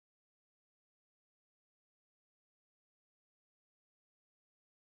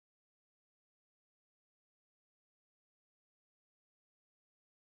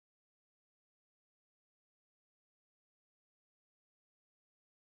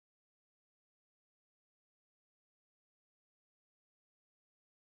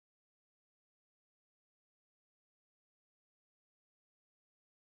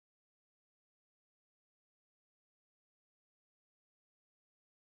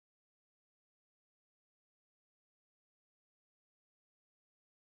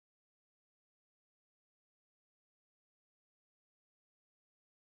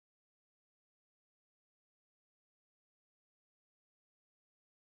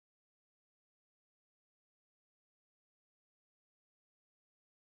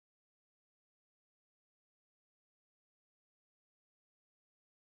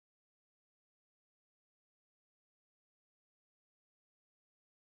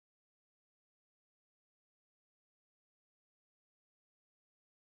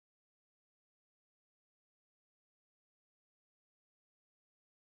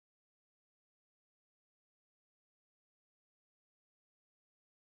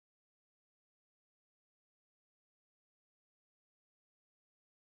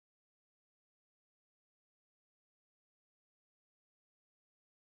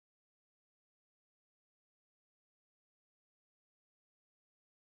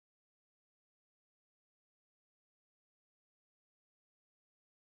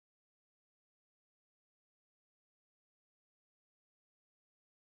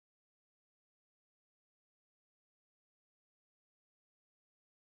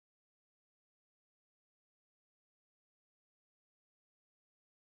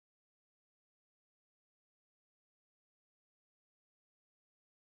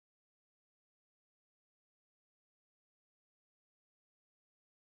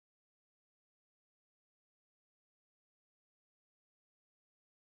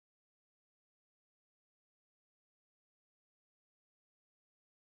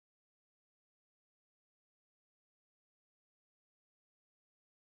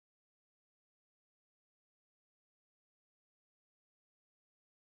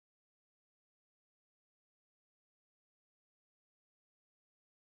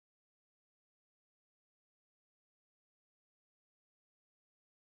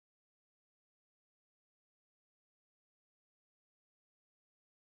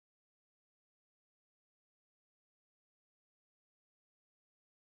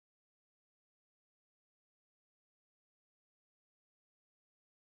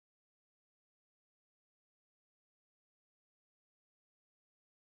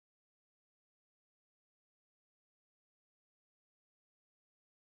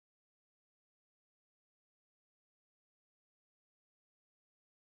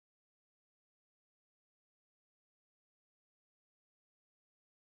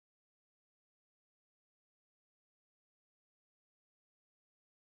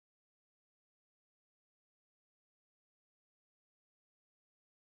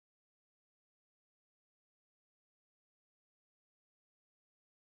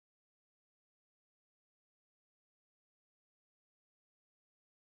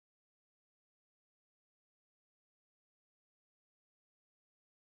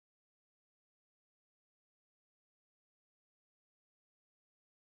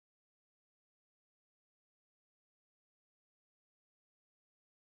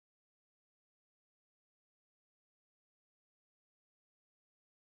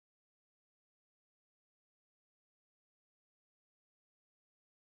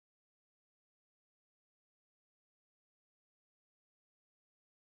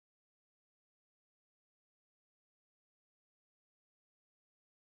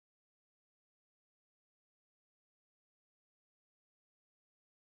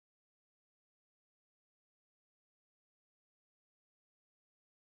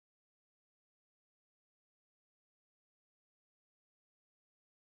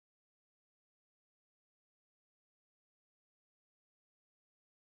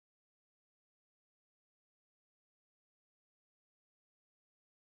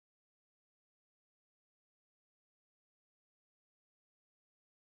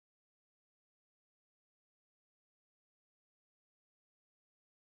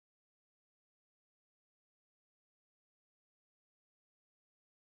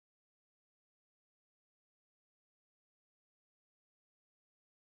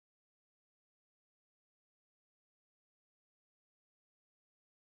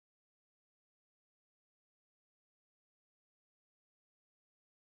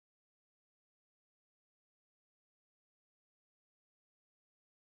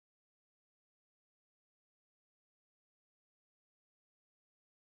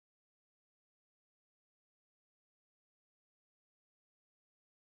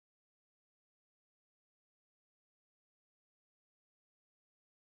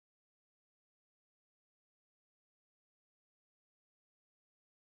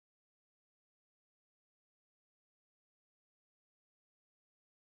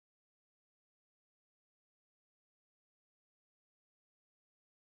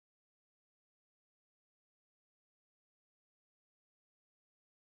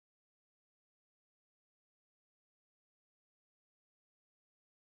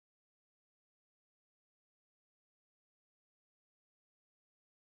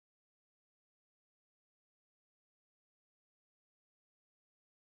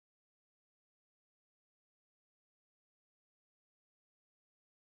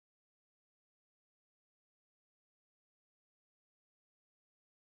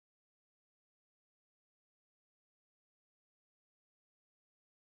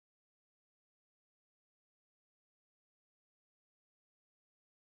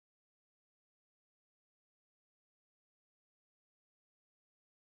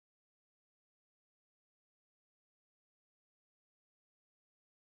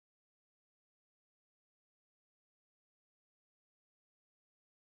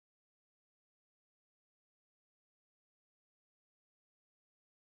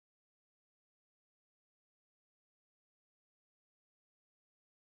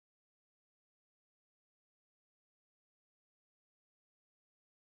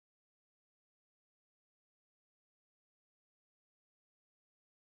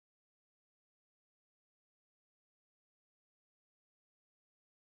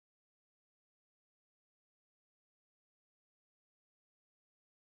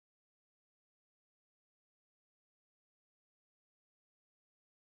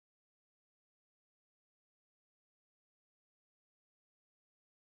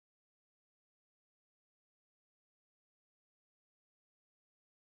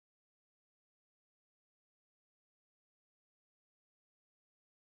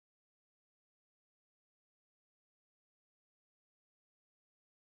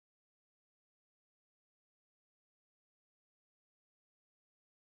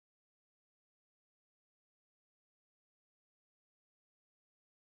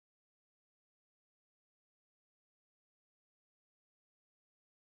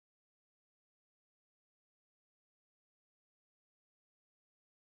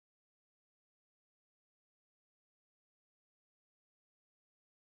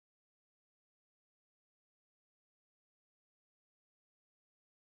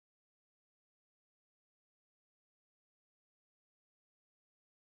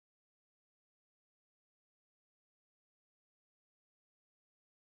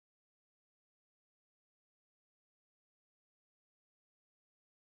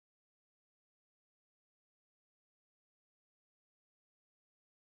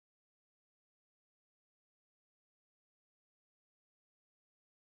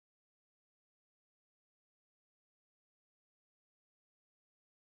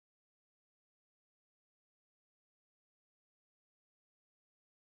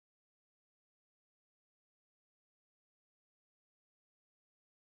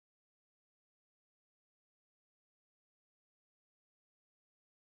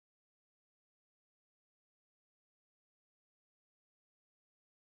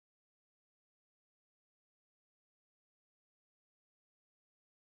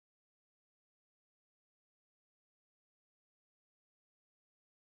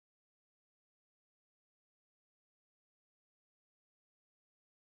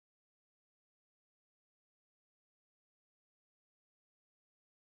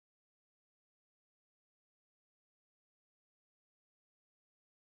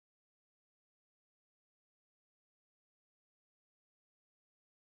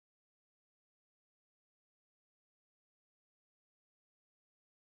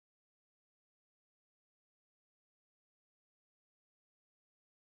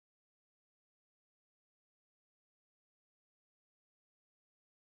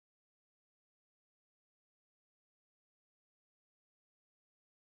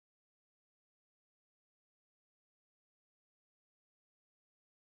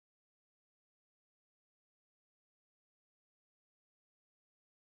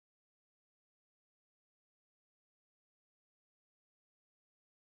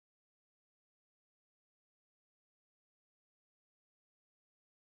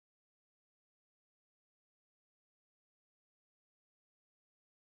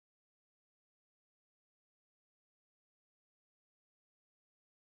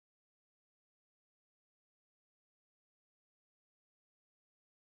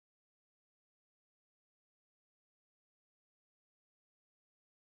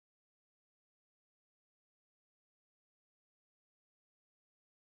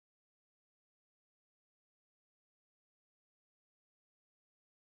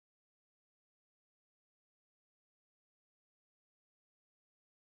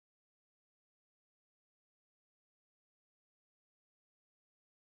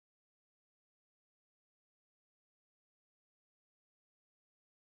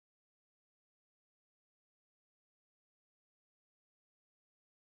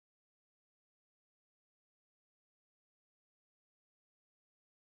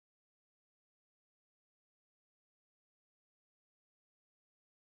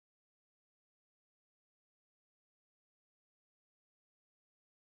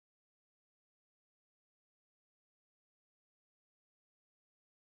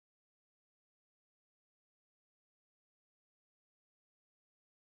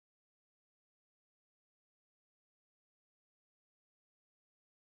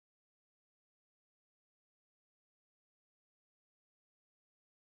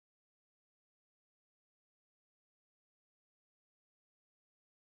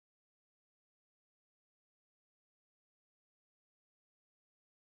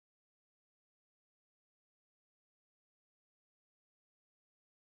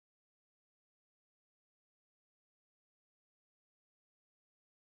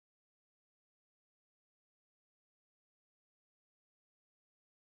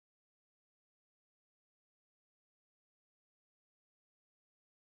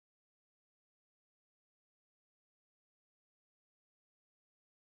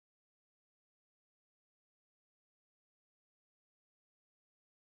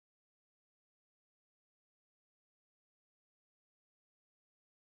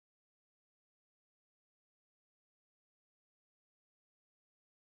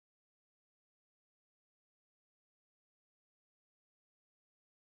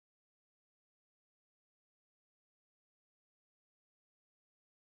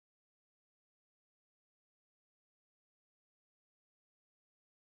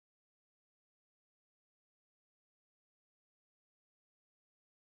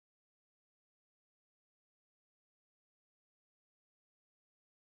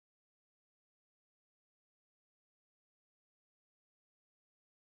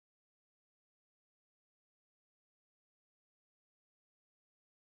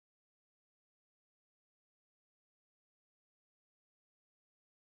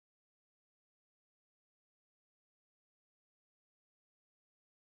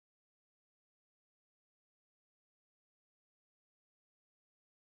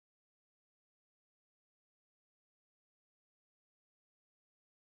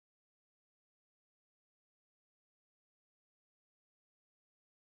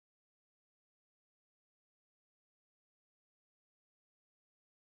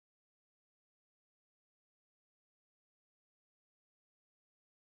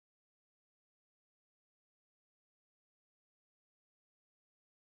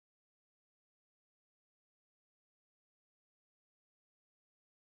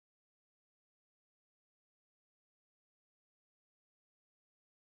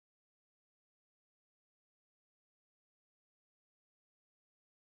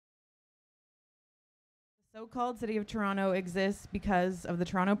So-called City of Toronto exists because of the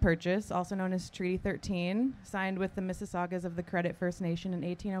Toronto Purchase, also known as Treaty 13, signed with the Mississaugas of the Credit First Nation in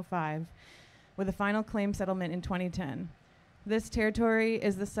 1805, with a final claim settlement in 2010. This territory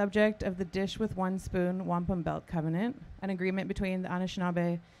is the subject of the Dish with One Spoon Wampum Belt Covenant, an agreement between the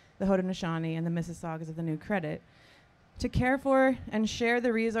Anishinaabe, the Haudenosaunee, and the Mississaugas of the New Credit to care for and share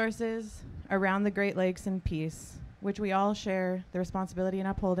the resources around the Great Lakes in peace, which we all share the responsibility in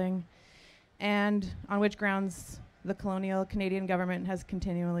upholding, and on which grounds the colonial Canadian government has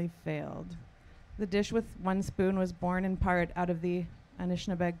continually failed. The Dish with One Spoon was born in part out of the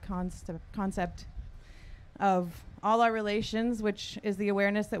Anishinaabe concept of all our relations, which is the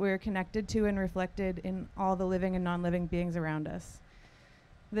awareness that we are connected to and reflected in all the living and non-living beings around us.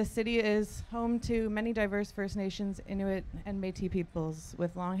 This city is home to many diverse First Nations, Inuit, and Métis peoples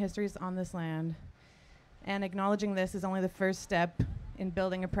with long histories on this land. And acknowledging this is only the first step in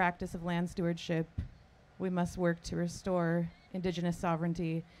building a practice of land stewardship. We must work to restore Indigenous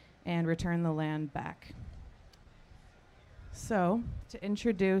sovereignty and return the land back. So, to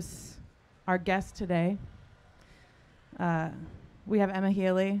introduce our guest today, we have Emma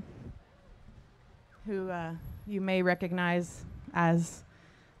Healey, who you may recognize as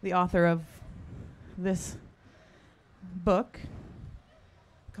the author of this book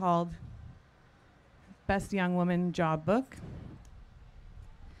called Best Young Woman Job Book.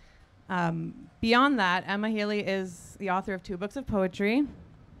 Beyond that, Emma Healey is the author of 2 books of poetry,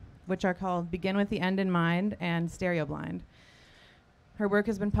 which are called Begin with the End in Mind and Stereo Blind. Her work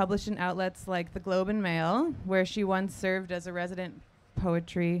has been published in outlets like the Globe and Mail, where she once served as a resident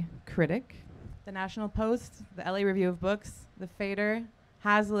poetry critic, the National Post, the LA Review of Books, the Fader,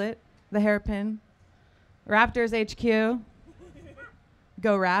 Hazlitt, the Hairpin, Raptors HQ,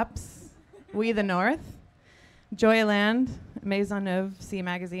 Go Raps, We the North, Joyland, Maisonneuve, C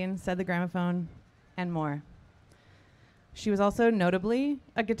Magazine, Said the Gramophone, and more. She was also notably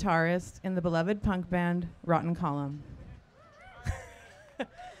a guitarist in the beloved punk band Rotten Column.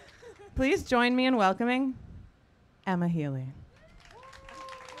 Please join me in welcoming Emma Healey.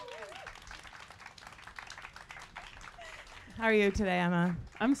 How are you today, Emma?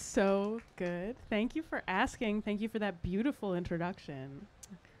 I'm so good. Thank you for asking. Thank you for that beautiful introduction.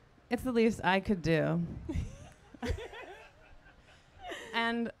 It's the least I could do.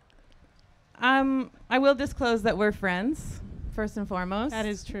 And I will disclose that we're friends, first and foremost. That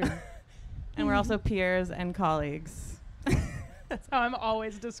is true. And we're also peers and colleagues. That's how I'm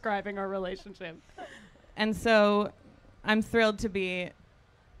always describing our relationship. And so I'm thrilled to be,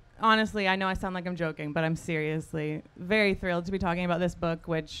 honestly, I know I sound like I'm joking, but I'm seriously very thrilled to be talking about this book,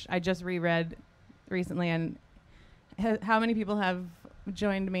 which I just reread recently. And how many people have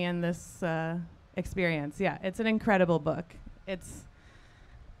joined me in this experience? Yeah, it's an incredible book.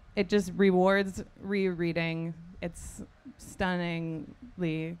 It just rewards rereading. It's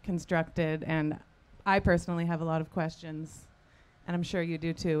stunningly constructed, and I personally have a lot of questions, and I'm sure you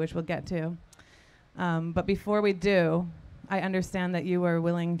do too, which we'll get to. But before we do, I understand that you are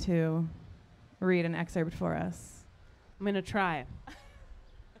willing to read an excerpt for us. I'm going to try.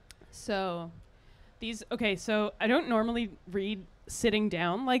 So I don't normally read sitting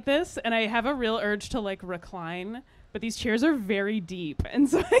down like this, and I have a real urge to like recline, but these chairs are very deep, and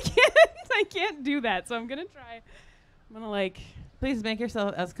so I can't do that. So I'm going to try. I'm going to like... Please make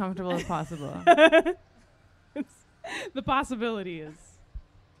yourself as comfortable as possible. The possibility is,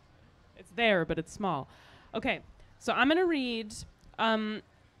 it's there, but it's small. Okay, so I'm going to read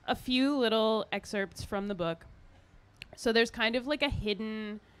a few little excerpts from the book. So there's kind of like a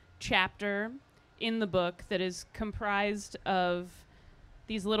hidden chapter in the book that is comprised of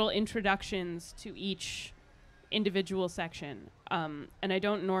these little introductions to each individual section. And I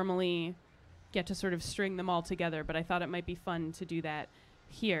don't normally get to sort of string them all together, but I thought it might be fun to do that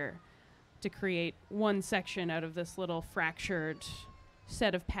here, to create one section out of this little fractured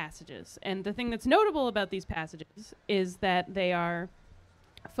set of passages. And the thing that's notable about these passages is that they are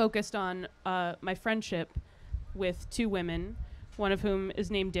focused on my friendship with 2 women, one of whom is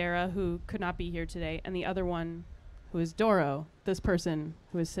named Dara, who could not be here today, and the other one who is Doro, this person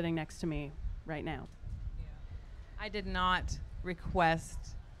who is sitting next to me right now. I did not request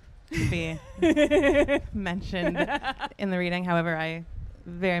to be mentioned in the reading. However, I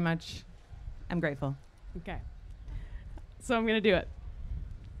very much am grateful. Okay. So I'm going to do it.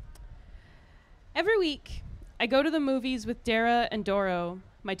 Every week, I go to the movies with Dara and Doro,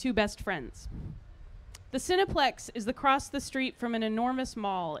 my 2 best friends. The Cineplex is across the street from an enormous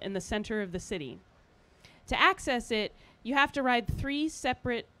mall in the center of the city. To access it, you have to ride 3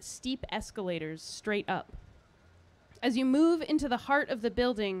 separate steep escalators straight up. As you move into the heart of the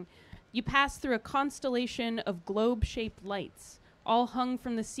building, You pass through a constellation of globe-shaped lights, all hung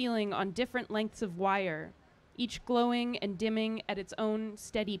from the ceiling on different lengths of wire, each glowing and dimming at its own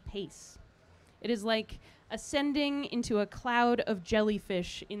steady pace. It is like ascending into a cloud of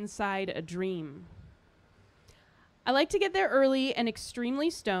jellyfish inside a dream. I like to get there early and extremely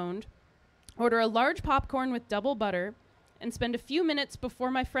stoned, order a large popcorn with double butter, and spend a few minutes before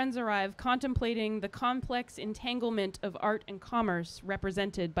my friends arrive contemplating the complex entanglement of art and commerce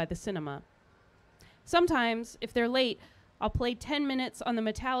represented by the cinema. Sometimes, if they're late, I'll play 10 minutes on the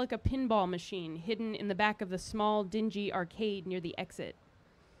Metallica pinball machine hidden in the back of the small, dingy arcade near the exit.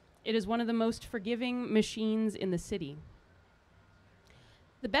 It is one of the most forgiving machines in the city.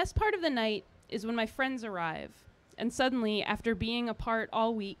 The best part of the night is when my friends arrive, and suddenly, after being apart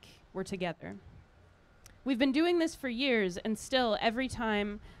all week, we're together. We've been doing this for years, and still, every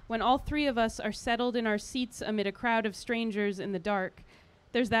time, when all three of us are settled in our seats amid a crowd of strangers in the dark,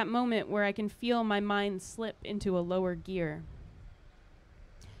 there's that moment where I can feel my mind slip into a lower gear.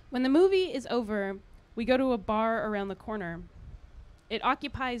 When the movie is over, we go to a bar around the corner. It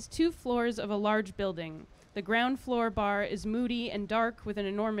occupies 2 floors of a large building. The ground floor bar is moody and dark with an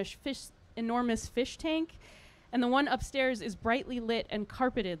enormous fish tank, and the one upstairs is brightly lit and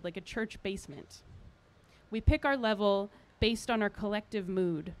carpeted like a church basement. We pick our level based on our collective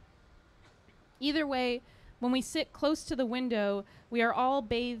mood. Either way, when we sit close to the window, we are all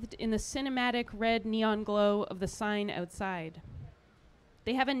bathed in the cinematic red neon glow of the sign outside.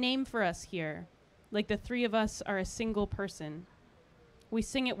 They have a name for us here, like the three of us are a single person. We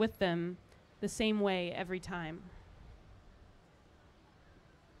sing it with them the same way every time.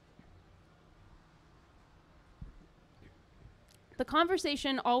 The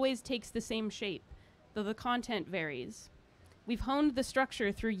conversation always takes the same shape, though the content varies. We've honed the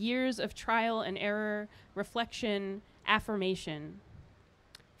structure through years of trial and error, reflection, affirmation.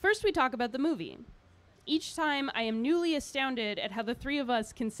 First, we talk about the movie. Each time, I am newly astounded at how the three of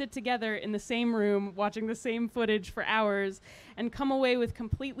us can sit together in the same room, watching the same footage for hours, and come away with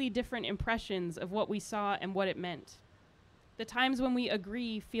completely different impressions of what we saw and what it meant. The times when we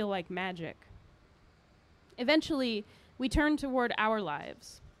agree feel like magic. Eventually, we turn toward our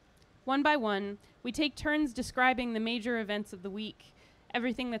lives. One by one, we take turns describing the major events of the week,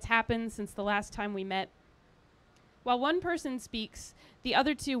 everything that's happened since the last time we met. While one person speaks, the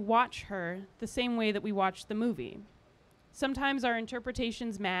other two watch her the same way that we watched the movie. Sometimes our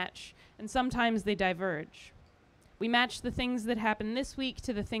interpretations match, and sometimes they diverge. We match the things that happened this week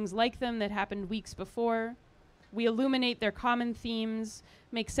to the things like them that happened weeks before. We illuminate their common themes,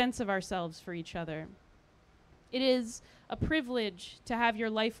 make sense of ourselves for each other. It is a privilege to have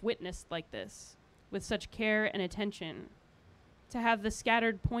your life witnessed like this, with such care and attention, to have the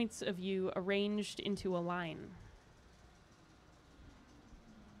scattered points of you arranged into a line.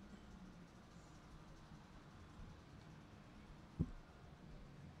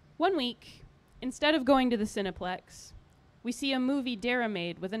 One week, instead of going to the Cineplex, we see a movie Dara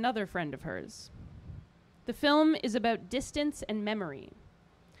made with another friend of hers. The film is about distance and memory.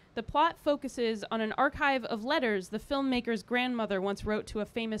 The plot focuses on an archive of letters the filmmaker's grandmother once wrote to a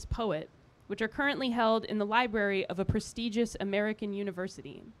famous poet, which are currently held in the library of a prestigious American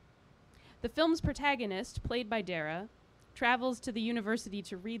university. The film's protagonist, played by Dara, travels to the university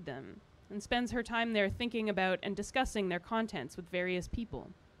to read them and spends her time there thinking about and discussing their contents with various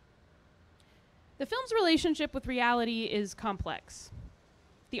people. The film's relationship with reality is complex.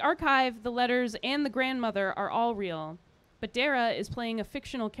 The archive, the letters, and the grandmother are all real, but Dara is playing a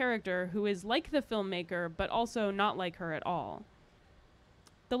fictional character who is like the filmmaker, but also not like her at all.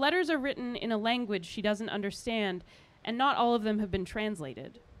 The letters are written in a language she doesn't understand, and not all of them have been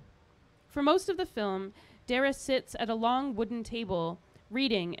translated. For most of the film, Dara sits at a long wooden table,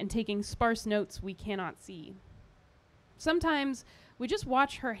 reading and taking sparse notes we cannot see. Sometimes, we just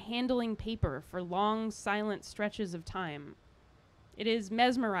watch her handling paper for long, silent stretches of time. It is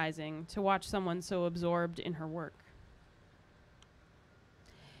mesmerizing to watch someone so absorbed in her work.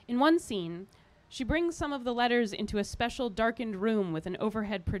 In one scene, she brings some of the letters into a special darkened room with an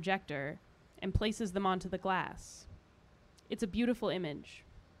overhead projector and places them onto the glass. It's a beautiful image.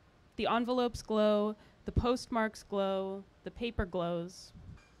 The envelopes glow, the postmarks glow, the paper glows.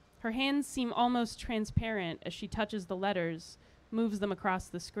 Her hands seem almost transparent as she touches the letters, moves them across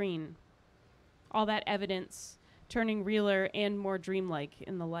the screen. All that evidence turning realer and more dreamlike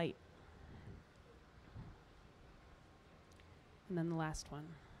in the light. And then the last one.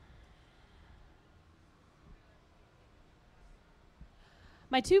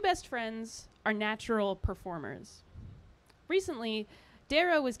 My two best friends are natural performers. Recently,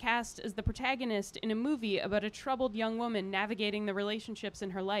 Dara was cast as the protagonist in a movie about a troubled young woman navigating the relationships in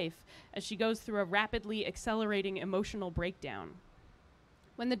her life as she goes through a rapidly accelerating emotional breakdown.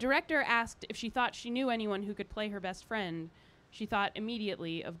 When the director asked if she thought she knew anyone who could play her best friend, she thought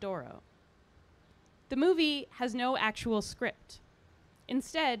immediately of Doro. The movie has no actual script.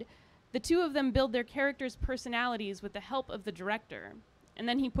 Instead, the two of them build their characters' personalities with the help of the director, and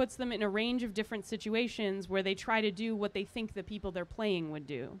then he puts them in a range of different situations where they try to do what they think the people they're playing would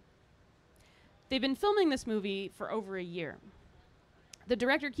do. They've been filming this movie for over a year. The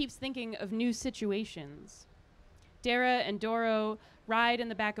director keeps thinking of new situations. Dara and Doro ride in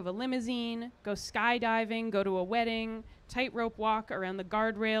the back of a limousine, go skydiving, go to a wedding, tightrope walk around the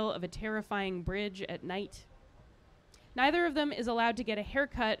guardrail of a terrifying bridge at night. Neither of them is allowed to get a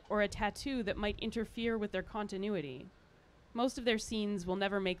haircut or a tattoo that might interfere with their continuity. Most of their scenes will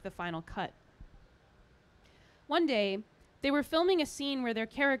never make the final cut. One day, they were filming a scene where their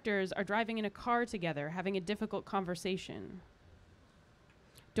characters are driving in a car together, having a difficult conversation.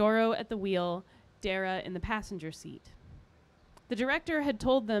 Doro at the wheel, Dara in the passenger seat. The director had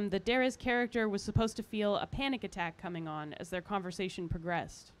told them that Dara's character was supposed to feel a panic attack coming on as their conversation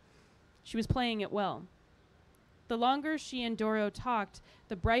progressed. She was playing it well. The longer she and Doro talked,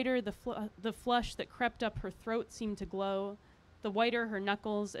 the brighter the flush that crept up her throat seemed to glow, the whiter her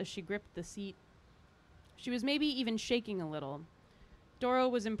knuckles as she gripped the seat. She was maybe even shaking a little. Doro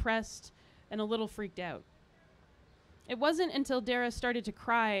was impressed and a little freaked out. It wasn't until Dara started to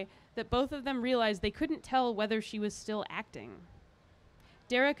cry that both of them realized they couldn't tell whether she was still acting.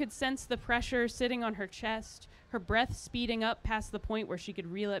 Dara could sense the pressure sitting on her chest, her breath speeding up past the point where she could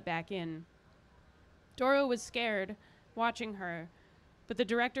reel it back in. Doro was scared, watching her, but the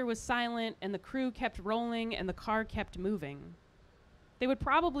director was silent and the crew kept rolling and the car kept moving. They would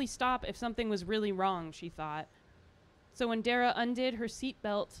probably stop if something was really wrong, she thought. So when Dara undid her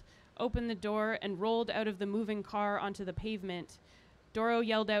seatbelt, opened the door, and rolled out of the moving car onto the pavement, Doro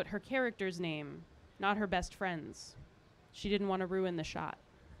yelled out her character's name, not her best friend's. She didn't want to ruin the shot.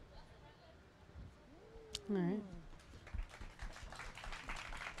 All right.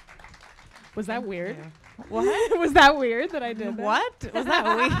 Was that weird? What? Was that weird that I did that? What? Was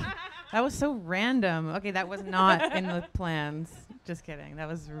that weird? That was so random. Okay, that was not in the plans. Just kidding. That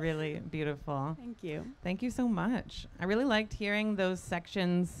was really beautiful. Thank you. Thank you so much. I really liked hearing those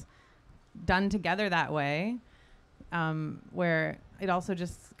sections done together that way, where it also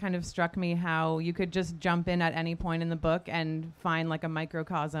just kind of struck me how you could just jump in at any point in the book and find like a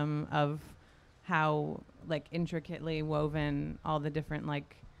microcosm of how like intricately woven all the different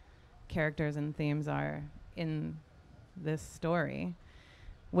like characters and themes are in this story,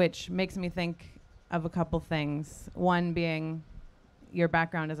 which makes me think of a couple things. One being your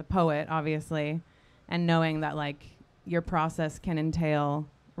background as a poet, obviously, and knowing that like your process can entail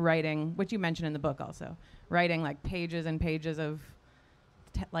writing, which you mentioned in the book also, writing like pages and pages of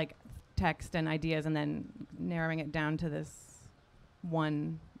like text and ideas and then narrowing it down to this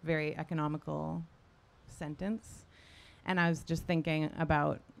one very economical sentence. And I was just thinking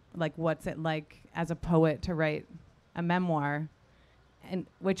about like what's it like as a poet to write a memoir, and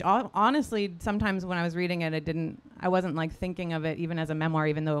which honestly sometimes when I was reading it, I wasn't like thinking of it even as a memoir,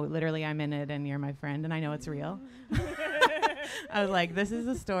 even though literally I'm in it and you're my friend and I know it's real. I was like, this is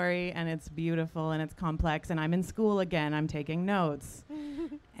a story and it's beautiful and it's complex and I'm in school again, I'm taking notes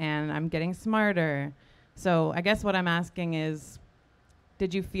and I'm getting smarter. So I guess what I'm asking is,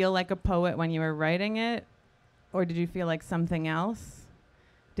 did you feel like a poet when you were writing it, or did you feel like something else?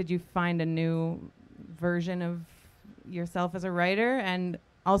 Did you find a new version of yourself as a writer? And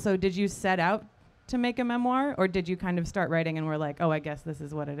also, did you set out to make a memoir, or did you kind of start writing and were like, oh, I guess this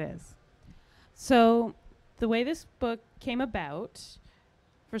is what it is? So the way this book came about,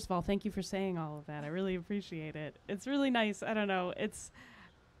 first of all, thank you for saying all of that. I really appreciate it. It's really nice. I don't know.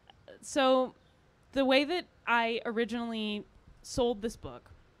 So the way that I originally sold this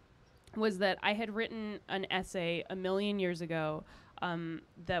book was that I had written an essay a million years ago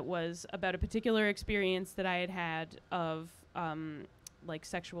that was about a particular experience that I had had of like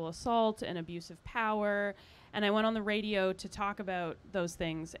sexual assault and abuse of power. And I went on the radio to talk about those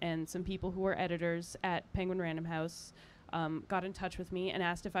things, and some people who were editors at Penguin Random House got in touch with me and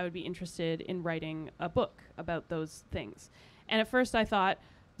asked if I would be interested in writing a book about those things. And at first I thought,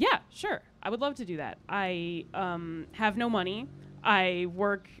 yeah, sure, I would love to do that. I have no money. I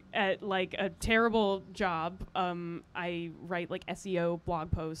work at like a terrible job. I write like SEO blog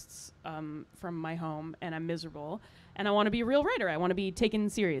posts from my home, and I'm miserable. And I want to be a real writer. I want to be taken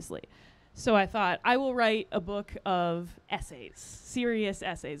seriously. So I thought, I will write a book of essays, serious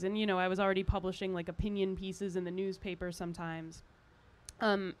essays. And, you know, I was already publishing like opinion pieces in the newspaper sometimes.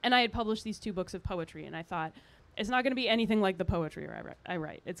 And I had published these 2 books of poetry, and I thought, it's not going to be anything like the poetry I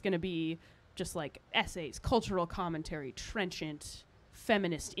write. It's going to be just like essays, cultural commentary, trenchant,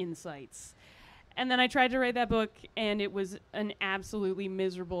 feminist insights. And then I tried to write that book, and it was an absolutely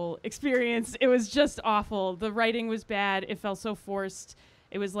miserable experience. It was just awful. The writing was bad. It felt so forced.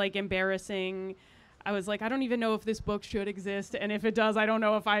 It was like embarrassing. I was like, I don't even know if this book should exist, and if it does, I don't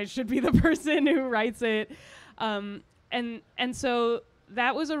know if I should be the person who writes it. And so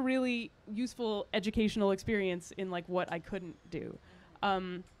that was a really useful educational experience in like what I couldn't do.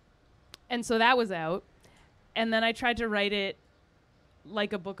 And so that was out. And then I tried to write it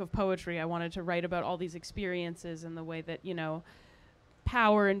like a book of poetry. I wanted to write about all these experiences and the way that, you know,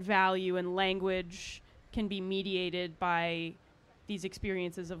 power and value and language can be mediated by these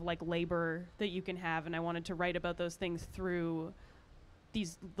experiences of like labor that you can have. And I wanted to write about those things through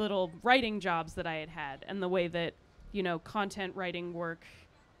these little writing jobs that I had had, and the way that, you know, content writing work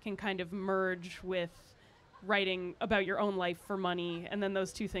can kind of merge with writing about your own life for money, and then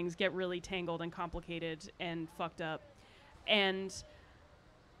those 2 things get really tangled and complicated and fucked up. And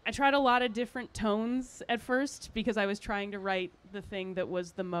I tried a lot of different tones at first because I was trying to write the thing that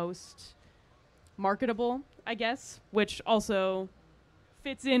was the most marketable, I guess, which also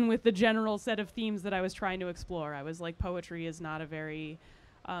fits in with the general set of themes that I was trying to explore. I was like, poetry is not a very,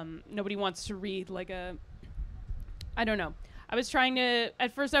 nobody wants to read like a, I don't know.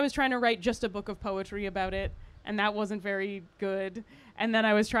 At first I was trying to write just a book of poetry about it, and that wasn't very good. And then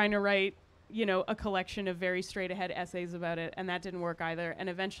I was trying to write, you know, a collection of very straight ahead essays about it, and that didn't work either. And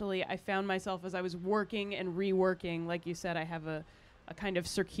eventually I found myself, as I was working and reworking, like you said, I have a kind of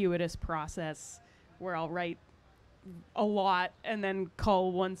circuitous process where I'll write a lot and then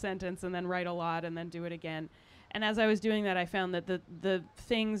cull 1 sentence and then write a lot and then do it again. And as I was doing that, I found that the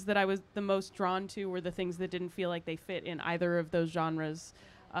things that I was the most drawn to were the things that didn't feel like they fit in either of those genres,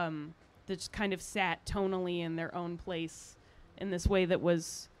 that just kind of sat tonally in their own place in this way that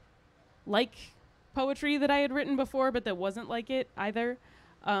was like poetry that I had written before, but that wasn't like it either.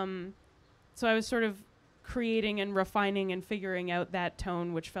 So I was sort of creating and refining and figuring out that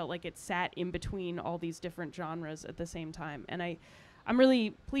tone, which felt like it sat in between all these different genres at the same time. And I'm really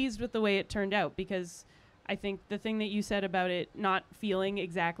pleased with the way it turned out, because I think the thing that you said about it not feeling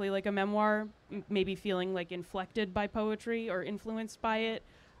exactly like a memoir, maybe feeling like inflected by poetry or influenced by it,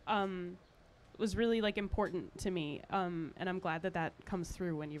 was really like important to me. And I'm glad that that comes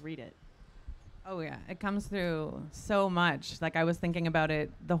through when you read it. Oh yeah, it comes through so much. Like, I was thinking about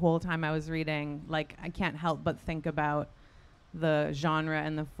it the whole time I was reading. Like, I can't help but think about the genre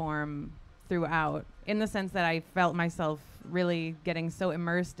and the form throughout, in the sense that I felt myself really getting so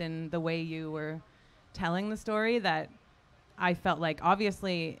immersed in the way you were telling the story that I felt like,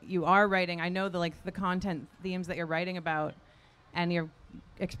 obviously you are writing, I know the content themes that you're writing about, and you're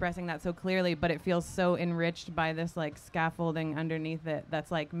expressing that so clearly, but it feels so enriched by this like scaffolding underneath it that's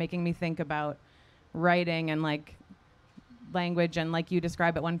like making me think about writing and like language, and like you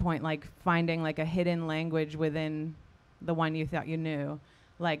describe at one point, like finding like a hidden language within the one you thought you knew,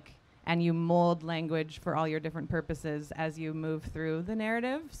 like, and you mold language for all your different purposes as you move through the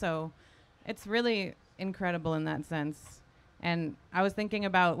narrative. So it's really incredible in that sense. And I was thinking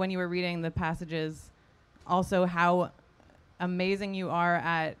about, when you were reading the passages, also how amazing you are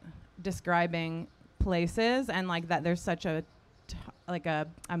at describing places, and like that there's such a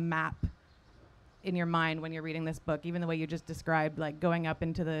map in your mind when you're reading this book, even the way you just described, like going up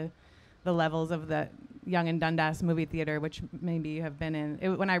into the levels of the Young and Dundas movie theater, which maybe you have been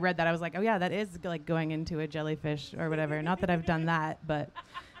in. When I read that, I was like, oh yeah, that is like going into a jellyfish or whatever. Not that I've done that, but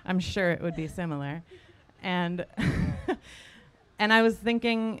I'm sure it would be similar. And and I was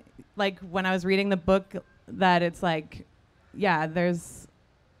thinking, like, when I was reading the book, that it's like, yeah, there's,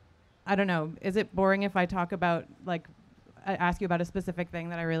 I don't know, is it boring if I talk about, like, I ask you about a specific thing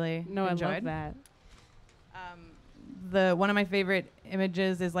that I really enjoyed? I love that. One of my favorite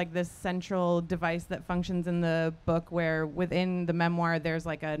images is like this central device that functions in the book, where within the memoir there's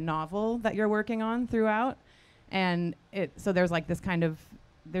like a novel that you're working on throughout, and so there's like this kind of,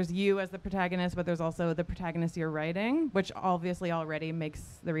 there's you as the protagonist, but there's also the protagonist you're writing, which obviously already makes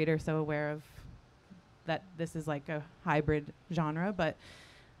the reader so aware of that this is like a hybrid genre. But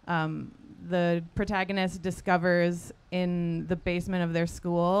the protagonist discovers in the basement of their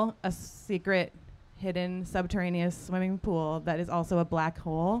school a secret hidden subterraneous swimming pool that is also a black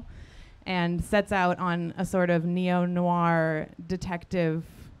hole, and sets out on a sort of neo-noir detective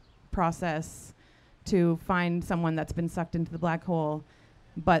process to find someone that's been sucked into the black hole.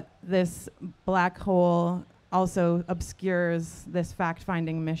 But this black hole also obscures this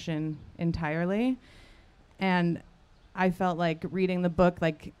fact-finding mission entirely. And I felt like reading the book,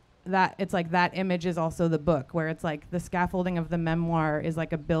 like that, it's like that image is also the book, where it's like the scaffolding of the memoir is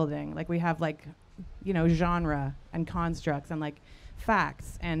like a building. Like we have like, you know, genre and constructs and like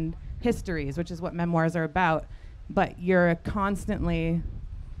facts and histories, which is what memoirs are about. But you're constantly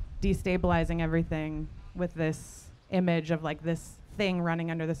destabilizing everything with this image of like this thing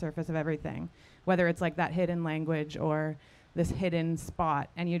running under the surface of everything, whether it's like that hidden language or this hidden spot,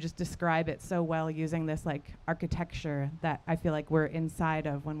 and you just describe it so well using this like architecture that I feel like we're inside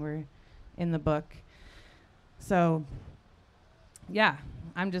of when we're in the book. So yeah,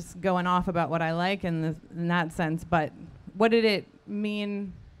 I'm just going off about what I like in that sense, but what did it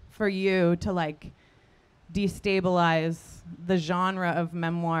mean for you to like destabilize the genre of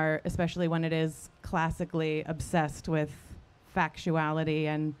memoir, especially when it is classically obsessed with factuality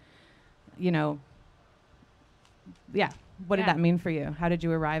and, you know, yeah. What did that mean for you? How did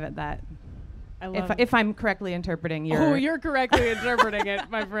you arrive at that? If I'm correctly interpreting your... Oh, you're correctly interpreting it,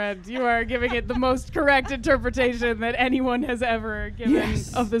 my friend. You are giving it the most correct interpretation that anyone has ever given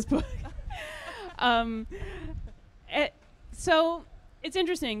of this book. So it's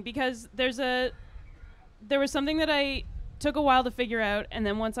interesting because there was something that I took a while to figure out, and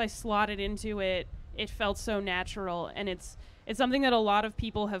then once I slotted into it, it felt so natural. And it's something that a lot of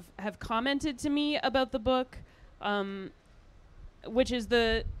people have commented to me about the book, which is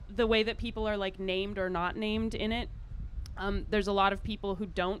the way that people are like named or not named in it. There's a lot of people who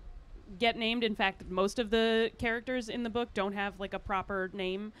don't get named. In fact, most of the characters in the book don't have like a proper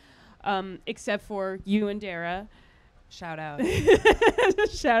name, except for you and Dara. Shout out.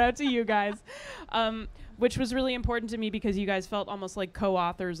 Shout out to you guys. Which was really important to me because you guys felt almost like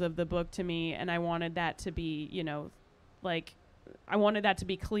co-authors of the book to me, and I wanted that to be, you know, like, I wanted that to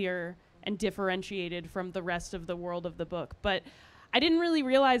be clear and differentiated from the rest of the world of the book. But I didn't really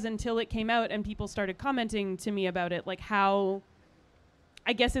realize until it came out and people started commenting to me about it, like how,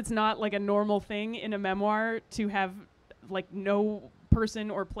 I guess it's not like a normal thing in a memoir to have like no person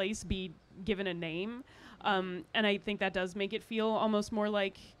or place be given a name. And I think that does make it feel almost more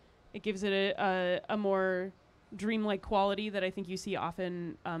like, it gives it a more dreamlike quality that I think you see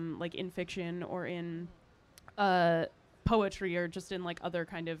often like in fiction or in poetry or just in like other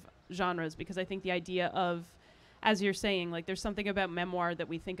kind of genres, because I think the idea of, as you're saying, like there's something about memoir that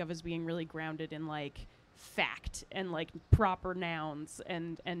we think of as being really grounded in like fact and like proper nouns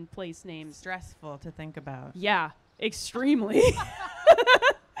and place names. Stressful to think about. Yeah, extremely.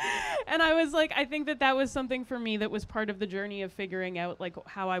 And I was like, I think that was something for me that was part of the journey of figuring out like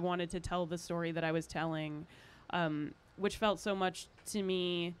how I wanted to tell the story that I was telling, which felt so much to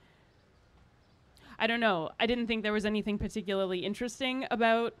me. I don't know. I didn't think there was anything particularly interesting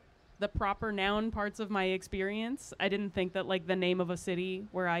about the proper noun parts of my experience. I didn't think that like the name of a city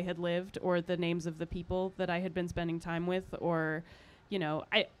where I had lived or the names of the people that I had been spending time with, or, you know,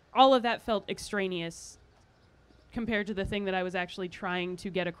 all of that felt extraneous compared to the thing that I was actually trying to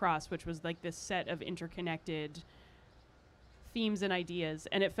get across, which was like this set of interconnected themes and ideas.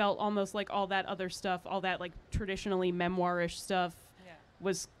 And it felt almost like all that other stuff, all that like traditionally memoirish stuff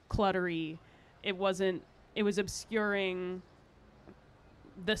was cluttery. It was obscuring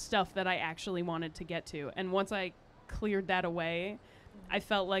the stuff that I actually wanted to get to. And once I cleared that away, I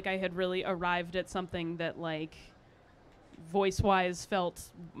felt like I had really arrived at something that like voice-wise felt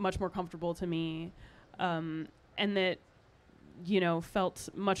much more comfortable to me, and that, you know, felt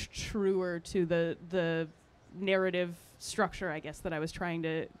much truer to the narrative structure, I guess, that I was trying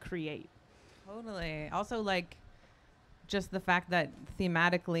to create. Totally. Also, like, just the fact that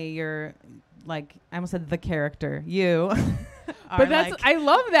thematically you're, like, I almost said the character, you. But that's, like, I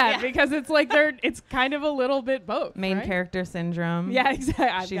love that because it's like it's kind of a little bit both. Main right? character syndrome. Yeah,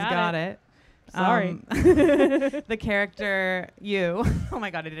 exactly. She's got it. Sorry. The character, you, oh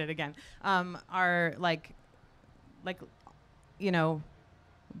my God, I did it again, are like, you know,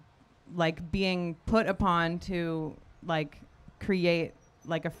 like being put upon to like create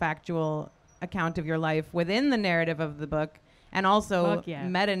like a factual account of your life within the narrative of the book, and also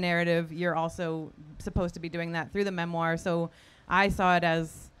meta narrative. You're also supposed to be doing that through the memoir. So I saw it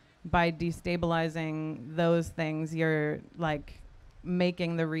as, by destabilizing those things, you're like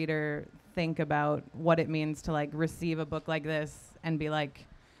making the reader think about what it means to like receive a book like this and be like,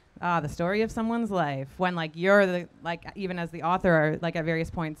 the story of someone's life, when like you're the, like, even as the author, are like at various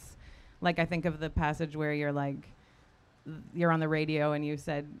points, like I think of the passage where you're like, you're on the radio and you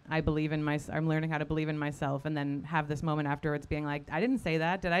said, I'm learning how to believe in myself, and then have this moment afterwards being like, I didn't say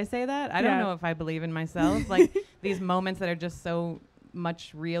that. Did I say that? I don't know if I believe in myself. Like these moments that are just so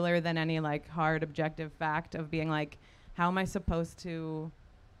much realer than any like hard objective fact of being like, how am I supposed to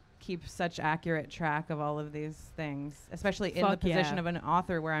keep such accurate track of all of these things, especially in the Fuck position yeah. of an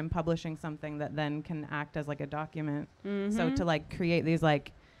author where I'm publishing something that then can act as like a document. So Mhm. to like create these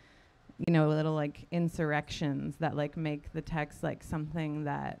like, you know, little like insurrections that like make the text like something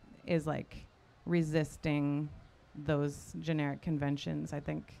that is like resisting those generic conventions, I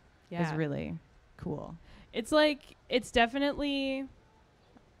think is really cool. It's like, it's definitely,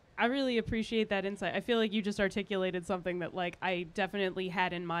 I really appreciate that insight. I feel like you just articulated something that like I definitely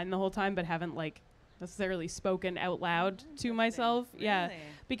had in mind the whole time, but haven't like necessarily spoken out loud to myself. Yeah,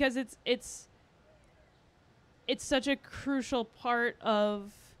 because it's such a crucial part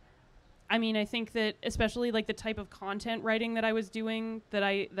of, I mean, I think that especially like the type of content writing that I was doing, that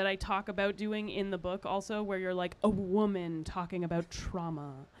I talk about doing in the book also, where you're like a woman talking about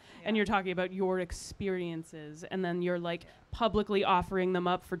trauma, and you're talking about your experiences, and then you're like publicly offering them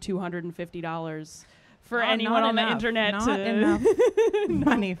up for $250 for anyone on the internet. Not enough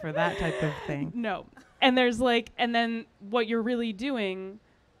money for that type of thing. No. And there's like, and then what you're really doing,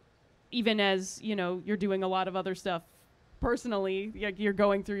 even as, you know, you're doing a lot of other stuff personally, you're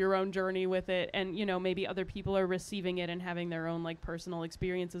going through your own journey with it, and, you know, maybe other people are receiving it and having their own like personal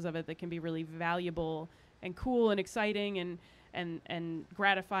experiences of it that can be really valuable and cool and exciting and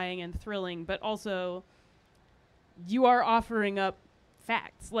gratifying and thrilling, but also you are offering up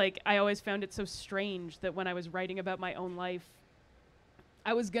facts. Like, I always found it so strange that when I was writing about my own life,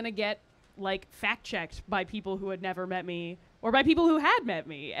 I was gonna get like fact checked by people who had never met me, or by people who had met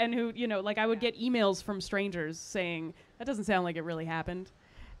me, and who, you know, like I would get emails from strangers saying, that doesn't sound like it really happened.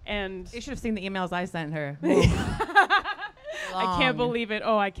 And You should have seen the emails I sent her. I can't believe it.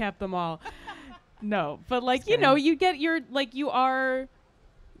 Oh, I kept them all. No, but like, you know, you get your, like, you are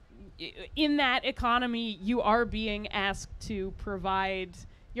in that economy, you are being asked to provide,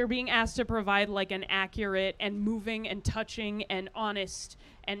 you're being asked to provide like an accurate and moving and touching and honest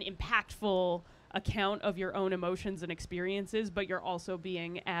and impactful account of your own emotions and experiences, but you're also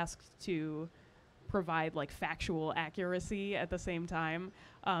being asked to provide like factual accuracy at the same time.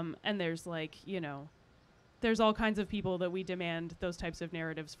 And there's like, you know, there's all kinds of people that we demand those types of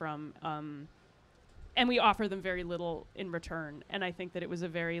narratives from, and we offer them very little in return. And I think that it was a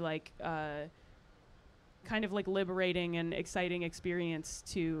very like kind of like liberating and exciting experience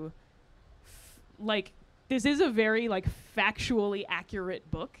to like, this is a very like factually accurate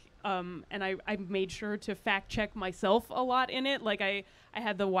book. And I made sure to fact check myself a lot in it. Like I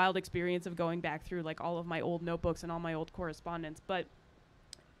had the wild experience of going back through like all of my old notebooks and all my old correspondence, but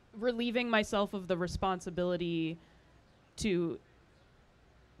relieving myself of the responsibility to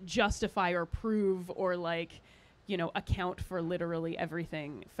justify or prove or like, you know, account for literally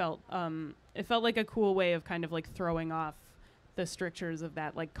everything felt, it felt like a cool way of kind of like throwing off the strictures of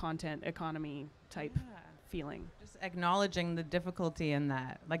that like content economy type feeling. Just acknowledging the difficulty in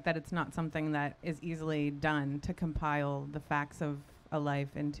that, like that it's not something that is easily done to compile the facts of a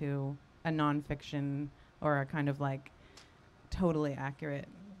life into a nonfiction or a kind of like totally accurate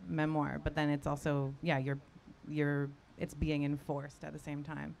memoir. But then it's also, yeah, it's being enforced at the same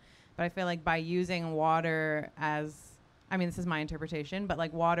time. But I feel like by using water as, I mean, this is my interpretation, but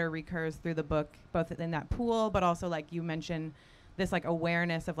like water recurs through the book, both in that pool, but also like you mention this like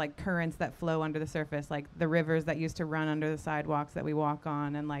awareness of like currents that flow under the surface, like the rivers that used to run under the sidewalks that we walk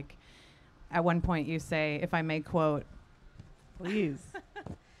on. And like at one point you say, if I may quote, Please.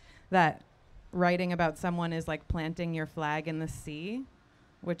 that writing about someone is like planting your flag in the sea,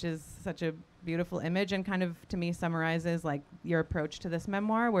 which is such a beautiful image and kind of to me summarizes like your approach to this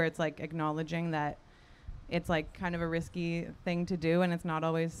memoir, where it's like acknowledging that it's like kind of a risky thing to do and it's not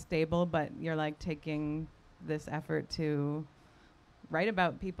always stable, but you're like taking this effort to write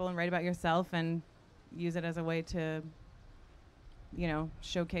about people and write about yourself and use it as a way to, you know,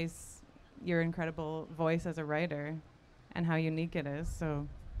 showcase your incredible voice as a writer and how unique it is. So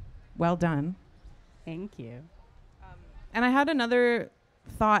well done. Thank you. And I had another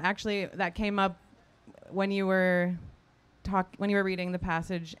thought actually that came up when you were reading the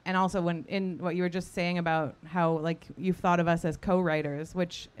passage, and also when in what you were just saying about how like you've thought of us as co-writers,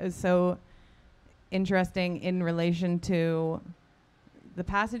 which is so interesting in relation to the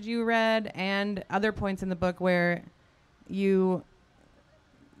passage you read and other points in the book where you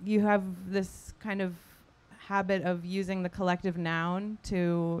have this kind of habit of using the collective noun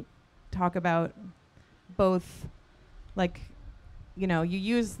to talk about both, like, you know, you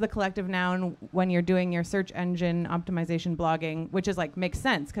use the collective noun when you're doing your search engine optimization blogging, which is like makes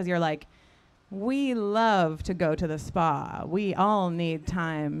sense because you're like, we love to go to the spa. We all need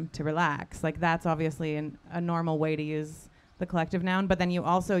time to relax. Like that's obviously a normal way to use the collective noun. But then you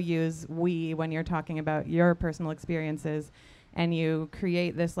also use we when you're talking about your personal experiences. and you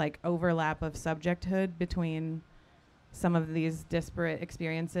create this like overlap of subjecthood between some of these disparate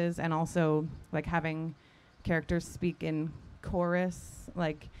experiences, and also like having characters speak in chorus.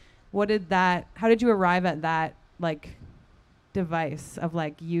 Like, how did you arrive at that like device of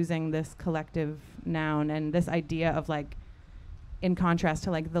like using this collective noun and this idea of like, in contrast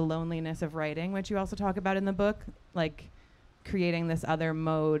to like the loneliness of writing, which you also talk about in the book, like creating this other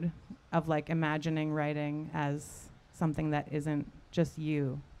mode of like imagining writing as something that isn't just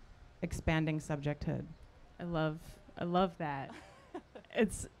you, expanding subjecthood. I love that.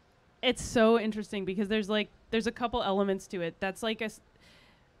 It's so interesting because there's a couple elements to it. That's like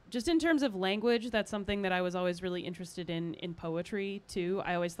just in terms of language, that's something that I was always really interested in poetry too.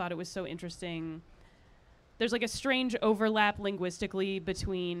 I always thought it was so interesting. There's like a strange overlap linguistically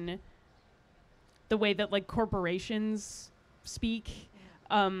between the way that like corporations speak,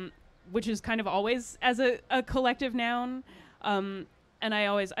 which is kind of always as a collective noun. And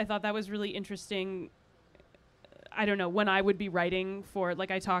I thought that was really interesting. I don't know, when I would be writing for,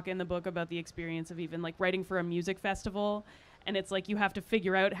 like I talk in the book about the experience of even like writing for a music festival, and it's like you have to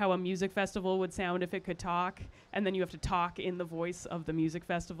figure out how a music festival would sound if it could talk, and then you have to talk in the voice of the music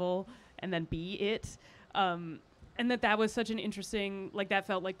festival and then be it. And that was such an interesting, like that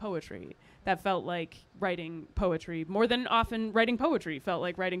felt like poetry. That felt like writing poetry. More than often writing poetry felt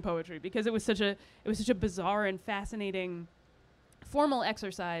like writing poetry, because it was such a bizarre and fascinating formal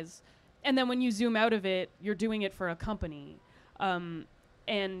exercise. And then when you zoom out of it, you're doing it for a company.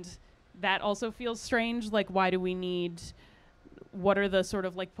 And that also feels strange. Like, why do we need, what are the sort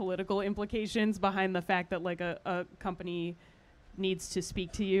of like political implications behind the fact that like a company needs to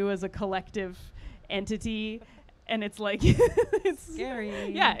speak to you as a collective entity? And it's like, it's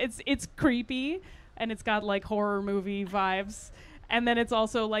scary. Yeah, it's creepy, and it's got like horror movie vibes. And then it's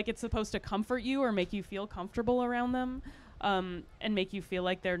also like it's supposed to comfort you or make you feel comfortable around them, and make you feel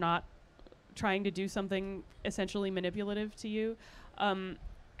like they're not trying to do something essentially manipulative to you. And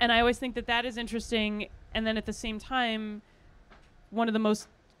I always think that is interesting. And then at the same time, one of the most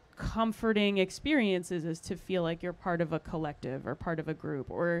comforting experiences is to feel like you're part of a collective or part of a group,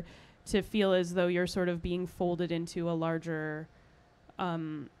 or to feel as though you're sort of being folded into a larger,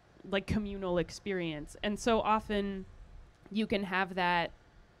 like communal experience. And so often you can have that,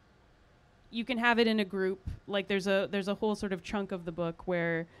 you can have it in a group. Like there's a whole sort of chunk of the book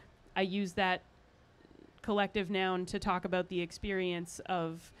where I use that collective noun to talk about the experience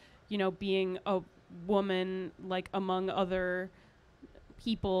of, you know, being a woman, like among other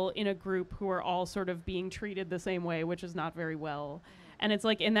people in a group who are all sort of being treated the same way, which is not very well. And it's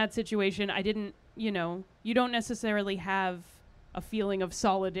like in that situation, I didn't, you know, you don't necessarily have a feeling of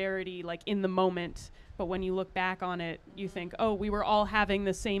solidarity like in the moment, but when you look back on it, you think, oh, we were all having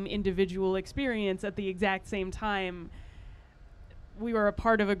the same individual experience at the exact same time. We were a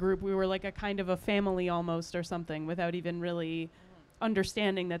part of a group. We were like a kind of a family almost, or something, without even really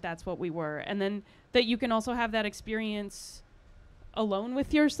understanding that that's what we were. And then that you can also have that experience alone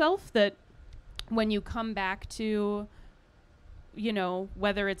with yourself, that when you come back to, you know,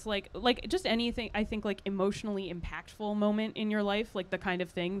 whether it's like just anything, I think like emotionally impactful moment in your life, like the kind of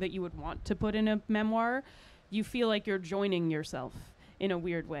thing that you would want to put in a memoir, you feel like you're joining yourself in a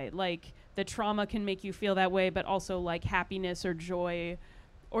weird way. Like the trauma can make you feel that way, but also like happiness or joy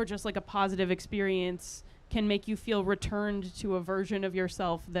or just like a positive experience can make you feel returned to a version of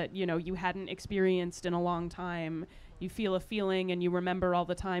yourself that, you know, you hadn't experienced in a long time. You feel a feeling and you remember all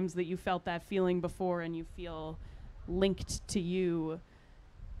the times that you felt that feeling before, and you feel linked to you.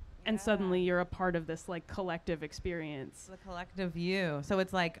 And suddenly you're a part of this like collective experience. The collective you. So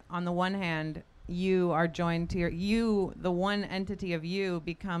it's like on the one hand, you are joined to the one entity of you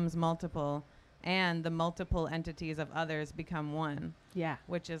becomes multiple, and the multiple entities of others become one. Yeah.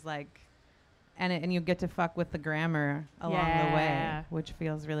 Which is like, and you get to fuck with the grammar along the way, which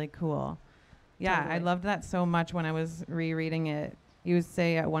feels really cool. Yeah, totally. I loved that so much when I was rereading it. You would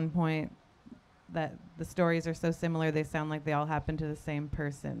say at one point that the stories are so similar, they sound like they all happen to the same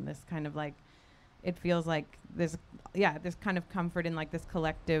person. This kind of like, it feels like there's kind of comfort in like this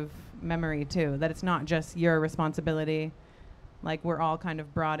collective memory too, that it's not just your responsibility. Like we're all kind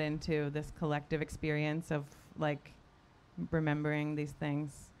of brought into this collective experience of like remembering these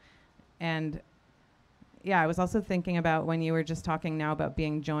things. And yeah, I was also thinking about when you were just talking now about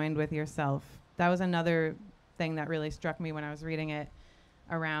being joined with yourself. That was another thing that really struck me when I was reading it,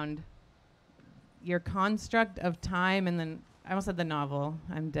 around your construct of time. And then I almost said the novel,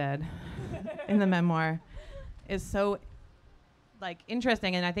 I'm dead, in the memoir, is so like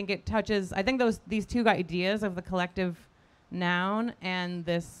interesting. And I think it touches, I think these two ideas of the collective noun and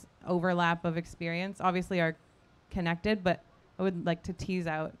this overlap of experience obviously are connected, but would like to tease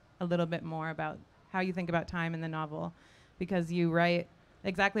out a little bit more about how you think about time in the novel, because you write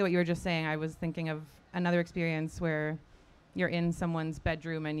exactly what you were just saying. I was thinking of another experience where you're in someone's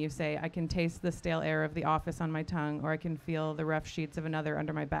bedroom and you say, I can taste the stale air of the office on my tongue, or I can feel the rough sheets of another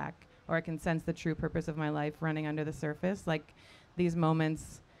under my back, or I can sense the true purpose of my life running under the surface. Like these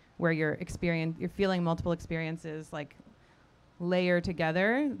moments where you're feeling multiple experiences like layer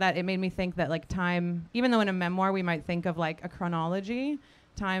together, that it made me think that like time, even though in a memoir we might think of like a chronology,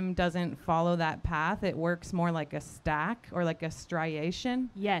 time doesn't follow that path. It works more like a stack or like a striation.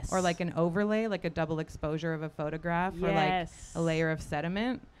 Yes. Or like an overlay, like a double exposure of a photograph, or like a layer of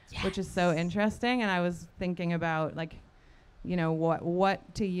sediment, which is so interesting. And I was thinking about like, you know,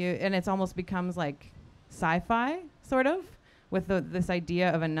 what to you, and it's almost becomes like sci-fi sort of, with this idea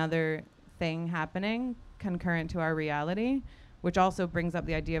of another thing happening concurrent to our reality, which also brings up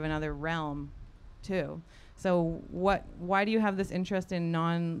the idea of another realm too. So why do you have this interest in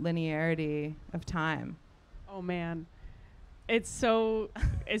non-linearity of time? Oh man, it's so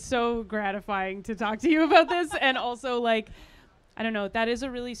gratifying to talk to you about this. And also like, I don't know, that is a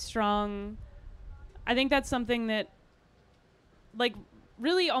really strong, I think that's something that like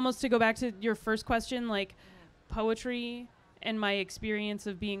really, almost to go back to your first question, like poetry and my experience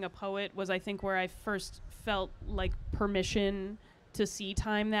of being a poet was, I think, where I first felt like permission to see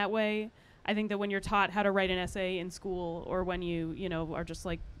time that way. I think that when you're taught how to write an essay in school, or when you know, are just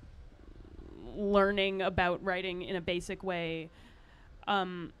like learning about writing in a basic way,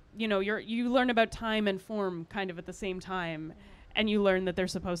 you know, you learn about time and form kind of at the same time, and you learn that they're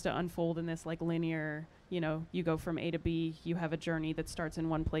supposed to unfold in this like linear, you know, you go from A to B, you have a journey that starts in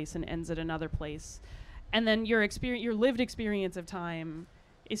one place and ends at another place. And then your lived experience of time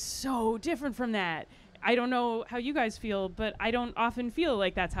is so different from that. I don't know how you guys feel, but I don't often feel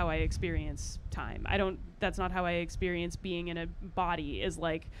like that's how I experience time. That's not how I experience being in a body, is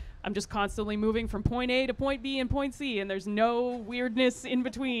like, I'm just constantly moving from point A to point B and point C, and there's no weirdness in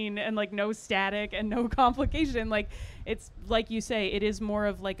between, and like no static and no complication. Like, it's like you say, it is more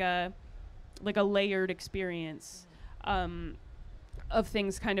of like a layered experience, of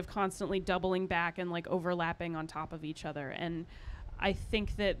things kind of constantly doubling back and like overlapping on top of each other. And I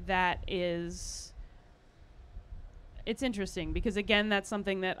think that is, it's interesting because, again, that's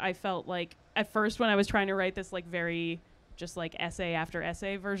something that I felt like at first when I was trying to write this like very just like essay after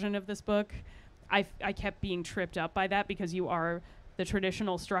essay version of this book, I kept being tripped up by that, because the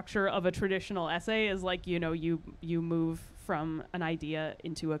traditional structure of a traditional essay is like, you know, you move from an idea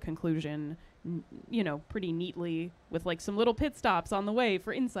into a conclusion, you know, pretty neatly, with like some little pit stops on the way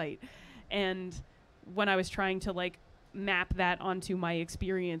for insight. And when I was trying to like map that onto my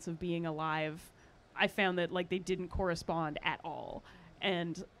experience of being alive, I found that like they didn't correspond at all.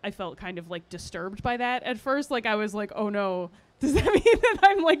 And I felt kind of like disturbed by that at first. Like I was like, oh no, does that mean that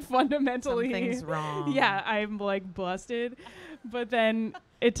I'm like fundamentally something's wrong? Yeah, I'm like busted. But then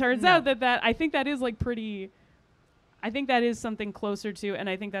it turns out that I think that is like pretty, I think that is something closer to, and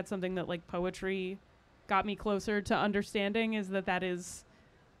I think that's something that like poetry got me closer to understanding, is that is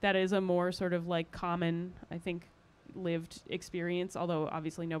a more sort of like common, I think, lived experience, although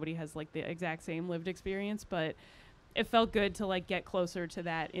obviously nobody has like the exact same lived experience, but it felt good to like get closer to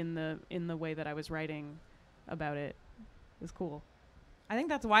that in the way that I was writing about it. It was cool. I think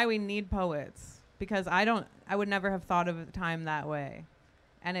that's why we need poets, because I would never have thought of time that way,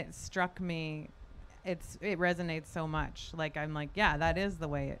 and it struck me, it resonates so much. Like I'm like, yeah, that is the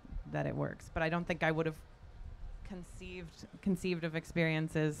way that it works, but I don't think I would have conceived of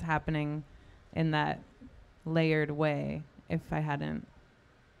experiences happening in that layered way if I hadn't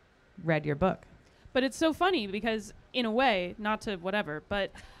read your book. But it's so funny because, in a way, not to whatever,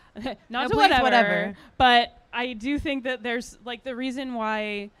 but whatever. But I do think that there's like the reason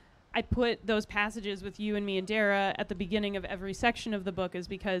why I put those passages with you and me and Dara at the beginning of every section of the book is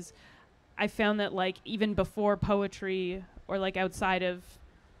because I found that like even before poetry, or like outside of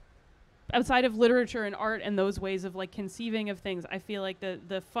literature and art and those ways of like conceiving of things, I feel like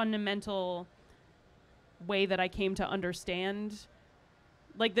the fundamental way that I came to understand,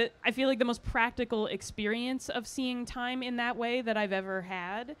 like I feel like the most practical experience of seeing time in that way that I've ever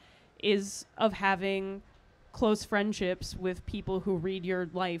had is of having close friendships with people who read your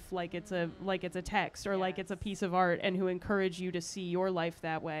life like it's a text, or like it's a piece of art, and who encourage you to see your life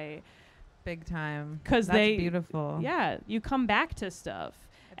that way. Big time. 'Cause that's beautiful. Yeah, you come back to stuff.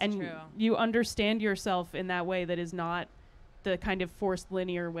 It's true. You understand yourself in that way that is not the kind of forced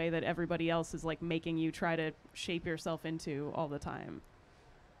linear way that everybody else is like making you try to shape yourself into all the time.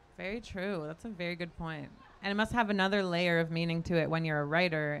 Very true. That's a very good point. And it must have another layer of meaning to it when you're a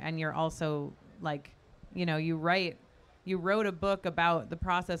writer and you're also like, you know, you write you wrote a book about the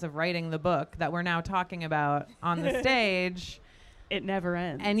process of writing the book that we're now talking about on the stage. It never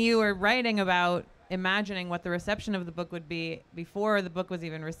ends. And you were writing about imagining what the reception of the book would be before the book was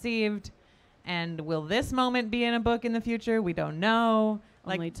even received. And will this moment be in a book in the future? We don't know.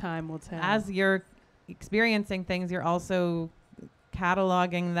 Only time will tell. As you're experiencing things, you're also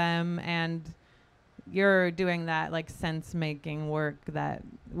cataloging them, and you're doing that like sense making work that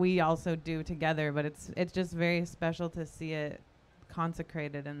we also do together, but it's just very special to see it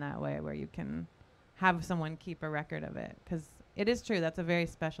consecrated in that way, where you can have someone keep a record of it, because it is true, that's a very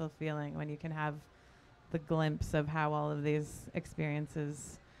special feeling when you can have the glimpse of how all of these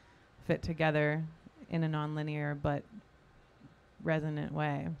experiences fit together in a nonlinear but resonant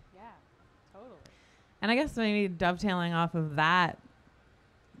way. Yeah, totally. And I guess maybe dovetailing off of that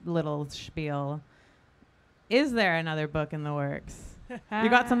little spiel, is there another book in the works? You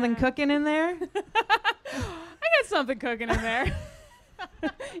got something cooking in there? I got something cooking in there.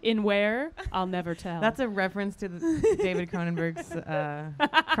 In where? I'll never tell. That's a reference to David Cronenberg's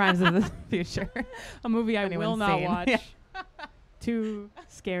Crimes of the Future. A movie I will not seen. watch. Yeah. Too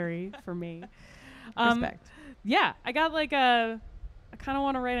scary for me. Respect. Yeah, I got like I kind of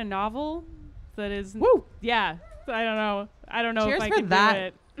want to write a novel that is. Woo! Yeah, I don't know Cheers if I for can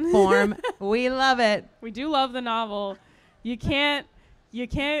that do it. Form. We love it. We do love the novel. You can't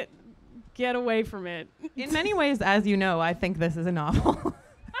get away from it. In many ways, as you know, I think this is a novel.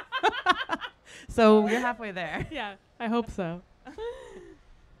 So you're halfway there. Yeah, I hope so.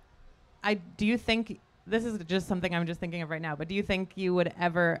 Do you think, this is just something I'm just thinking of right now, but do you think you would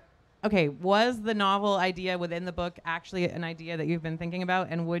ever, was the novel idea within the book actually an idea that you've been thinking about,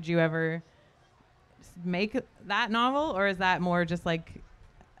 and would you ever make that novel, or is that more just like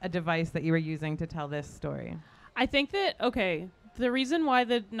a device that you were using to tell this story? I think that, the reason why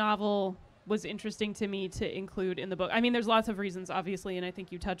the novel was interesting to me to include in the book, I mean, there's lots of reasons, obviously, and I think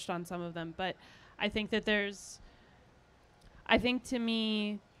you touched on some of them, but I think that to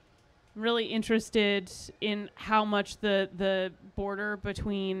me, I'm really interested in how much the border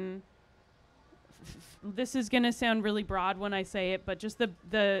between, this is going to sound really broad when I say it, but just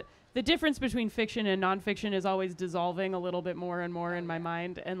the difference between fiction and nonfiction is always dissolving a little bit more and more in my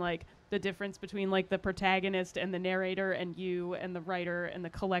mind. And like the difference between like the protagonist and the narrator and you and the writer and the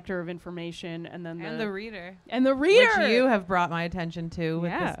collector of information and then the reader. And the reader. Which you have brought my attention to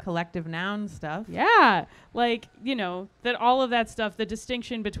with Yeah. this collective noun stuff. Yeah. Like, that all of that stuff, the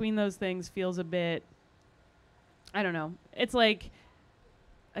distinction between those things feels a bit, I don't know. It's like,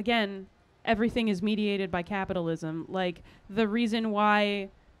 again, everything is mediated by capitalism. Like the reason why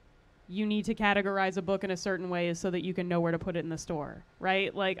you need to categorize a book in a certain way is so that you can know where to put it in the store,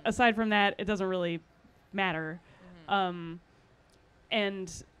 right? Like, aside from that, it doesn't really matter. Mm-hmm.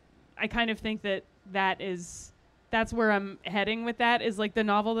 And I kind of think that's where I'm heading with that, is like the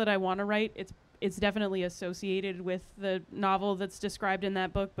novel that I want to write, it's definitely associated with the novel that's described in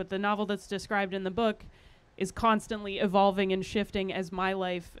that book, but the novel that's described in the book is constantly evolving and shifting as my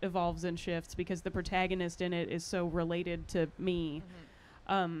life evolves and shifts, because the protagonist in it is so related to me.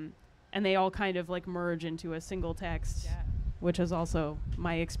 Mm-hmm. And they all kind of like merge into a single text, which is also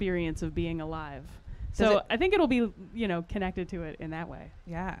my experience of being alive. So I think it'll be, connected to it in that way.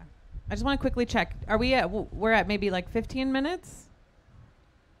 Yeah. I just want to quickly check. Are we we're at maybe like 15 minutes?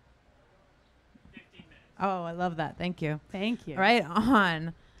 15 minutes. Oh, I love that. Thank you. Thank you. Right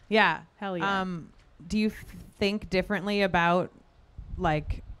on. Yeah. Hell yeah. Do you think differently about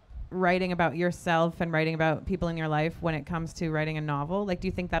like writing about yourself and writing about people in your life when it comes to writing a novel? Like, do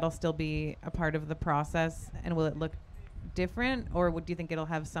you think that'll still be a part of the process, and will it look different, or do you think it'll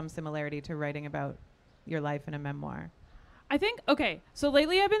have some similarity to writing about your life in a memoir? I think, so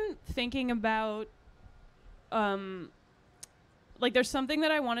lately I've been thinking about, like there's something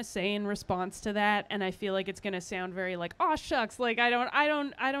that I want to say in response to that, and I feel like it's going to sound very like, oh shucks, like I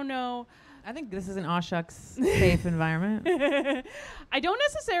don't know. I think this is an aw shucks safe environment. I don't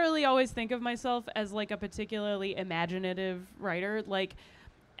necessarily always think of myself as like a particularly imaginative writer, like,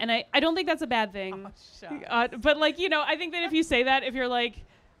 and I don't think that's a bad thing. But like, I think that if you say that, if you're like,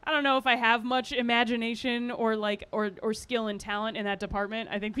 I don't know if I have much imagination or like, or skill and talent in that department,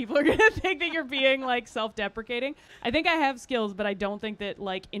 I think people are going to think that you're being like self-deprecating. I think I have skills, but I don't think that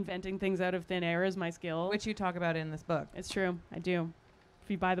like inventing things out of thin air is my skill. Which you talk about in this book. It's true. I do. If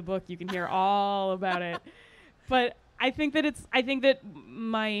you buy the book, you can hear all about it. But I think that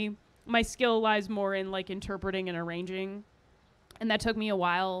my skill lies more in like interpreting and arranging. And that took me a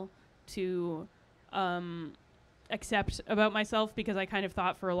while to accept about myself, because I kind of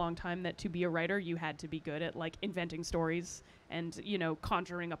thought for a long time that to be a writer, you had to be good at like inventing stories and,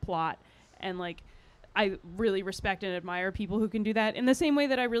 conjuring a plot. And like, I really respect and admire people who can do that in the same way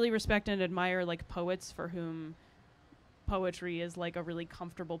that I really respect and admire like poets for whom poetry is like a really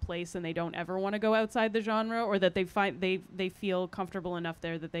comfortable place and they don't ever want to go outside the genre, or that they feel comfortable enough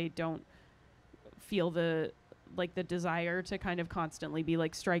there that they don't feel the desire to kind of constantly be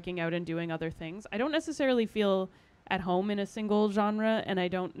like striking out and doing other things. I don't necessarily feel at home in a single genre, and I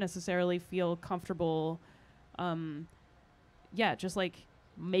don't necessarily feel comfortable just like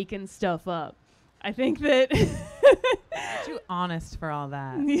making stuff up. I think that too honest for all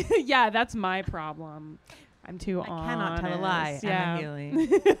that. Yeah, that's my problem. I'm too honest. I cannot tell a lie, yeah. Emma Healey.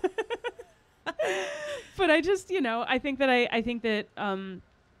 But I just, I think that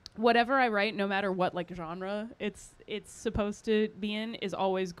whatever I write, no matter what like genre it's supposed to be in, is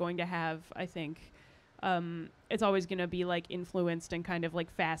always going to have, I think, it's always going to be like influenced and kind of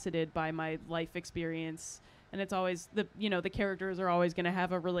like faceted by my life experience. And it's always the characters are always going to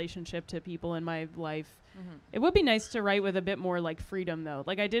have a relationship to people in my life. Mm-hmm. It would be nice to write with a bit more like freedom though.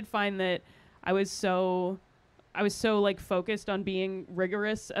 Like I did find that I was so like focused on being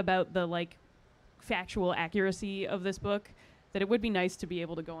rigorous about the like factual accuracy of this book that it would be nice to be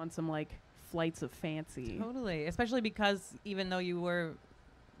able to go on some like flights of fancy. Totally. Especially because even though you were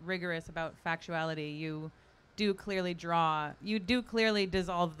rigorous about factuality, you do clearly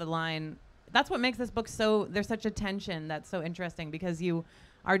dissolve the line. That's what makes this book there's such a tension that's so interesting, because you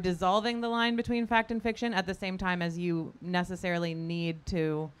are dissolving the line between fact and fiction at the same time as you necessarily need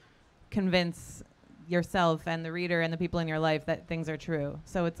to convince yourself and the reader and the people in your life that things are true.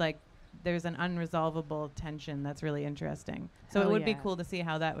 So it's like there's an unresolvable tension that's really interesting. So it would be cool to see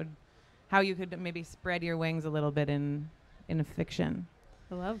how you could maybe spread your wings a little bit in a fiction.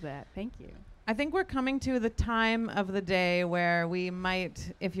 I love that. Thank you. I think we're coming to the time of the day where we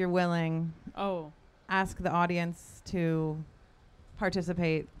might, if you're willing, ask the audience to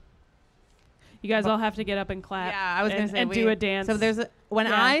participate. You guys all have to get up and clap. Yeah, I was going to say. And do a dance. So there's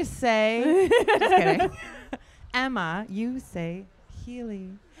I say, just kidding. Emma, you say Healey.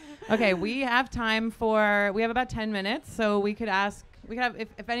 Okay, we have about 10 minutes, so we could have,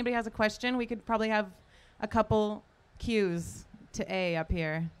 if anybody has a question, we could probably have a couple cues to A up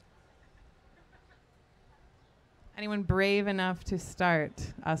here. Anyone brave enough to start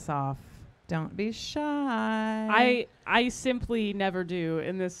us off? Don't be shy. I simply never do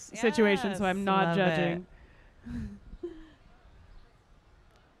in this situation, so I'm not judging.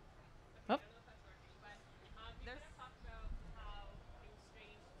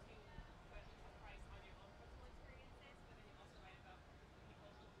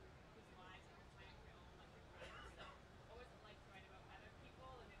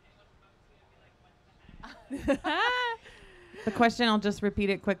 The question, I'll just repeat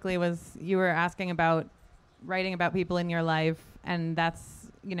it quickly, was you were asking about writing about people in your life, and that's,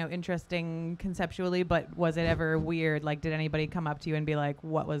 interesting conceptually, but was it ever weird? Like, did anybody come up to you and be like,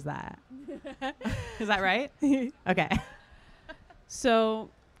 what was that? Is that right? Okay. So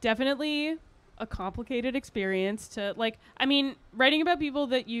definitely a complicated experience to writing about people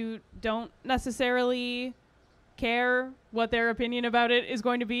that you don't necessarily care what their opinion about it is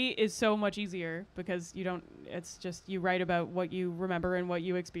going to be is so much easier, because it's just you write about what you remember and what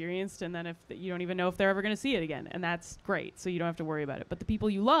you experienced, and then if you don't even know if they're ever going to see it again, and that's great, so you don't have to worry about it. But the people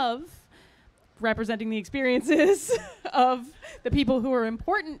you love, representing the experiences of the people who are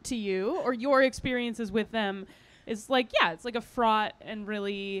important to you, or your experiences with them, is it's like a fraught and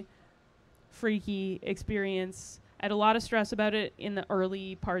really freaky experience. I had a lot of stress about it in the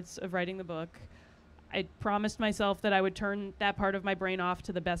early parts of writing the book. I promised myself that I would turn that part of my brain off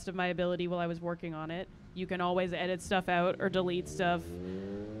to the best of my ability while I was working on it. You can always edit stuff out or delete stuff.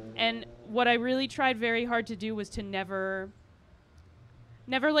 And what I really tried very hard to do was to never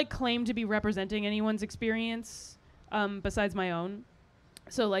claim to be representing anyone's experience besides my own.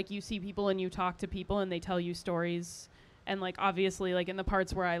 So you see people and you talk to people and they tell you stories. And obviously in the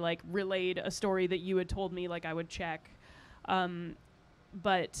parts where I relayed a story that you had told me, I would check.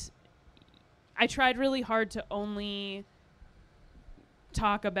 But I tried really hard to only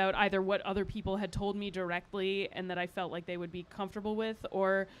talk about either what other people had told me directly and that I felt like they would be comfortable with,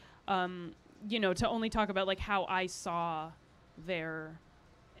 or, to only talk about how I saw their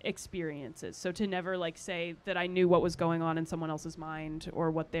experiences. So to never say that I knew what was going on in someone else's mind or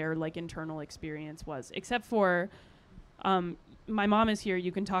what their internal experience was, except for, my mom is here.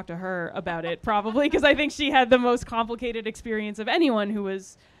 You can talk to her about it probably, because I think she had the most complicated experience of anyone who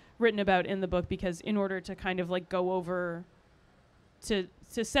was written about in the book, because in order to kind of go over to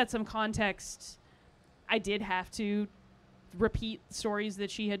set some context, I did have to repeat stories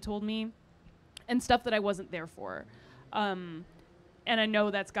that she had told me and stuff that I wasn't there for. And I know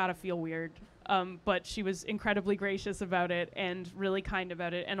that's gotta feel weird. But she was incredibly gracious about it and really kind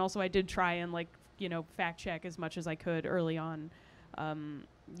about it. And also I did try and like, fact check as much as I could early on,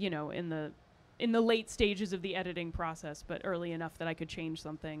 in the late stages of the editing process, but early enough that I could change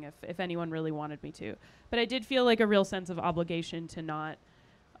something if anyone really wanted me to. But I did feel like a real sense of obligation to not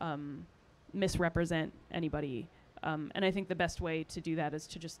misrepresent anybody. And I think the best way to do that is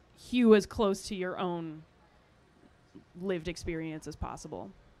to just hew as close to your own lived experience as possible.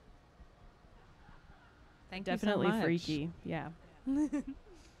 Thank Definitely you so much. freaky. Yeah.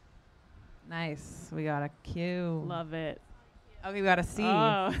 Nice. We got a Q. Love it. Okay, we got a C.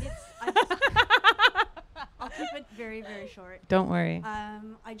 Oh. I'll keep it very, very short. Don't worry.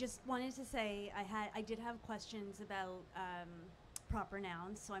 I just wanted to say I did have questions about proper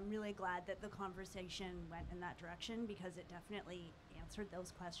nouns, so I'm really glad that the conversation went in that direction because it definitely answered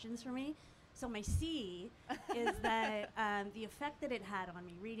those questions for me. So my C is that the effect that it had on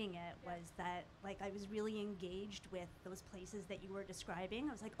me reading it was that like I was really engaged with those places that you were describing.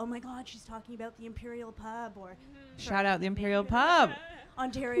 I was like, oh my God, she's talking about the Imperial Pub or Shout out the Imperial Pub.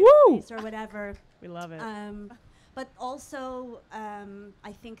 Ontario Place or whatever. We love it. But also,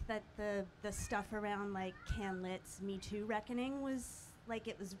 I think that the stuff around like CanLit's Me Too reckoning was like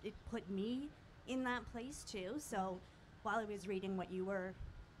it put me in that place too. So while I was reading what you had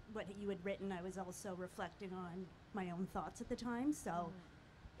written, I was also reflecting on my own thoughts at the time. So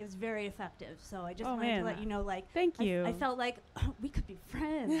it was very effective. So I just wanted to let you know, like, thank you. I felt like we could be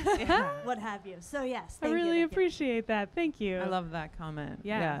friends, what have you. So yes, I really appreciate that. Thank you. I love that comment.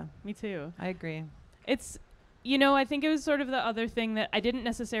 Yeah, me too. I agree. It's, I think it was sort of the other thing that I didn't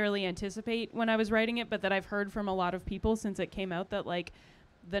necessarily anticipate when I was writing it, but that I've heard from a lot of people since it came out, that like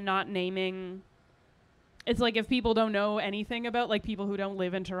the not naming, it's like if people don't know anything about, like, people who don't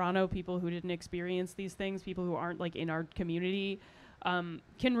live in Toronto, people who didn't experience these things, people who aren't like in our community,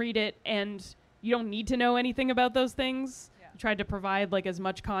 can read it, and you don't need to know anything about those things. Tried to provide like as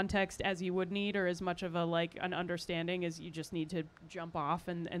much context as you would need, or as much of a like an understanding as you just need to jump off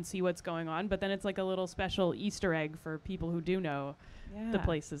and see what's going on. But then it's like a little special Easter egg for people who do know the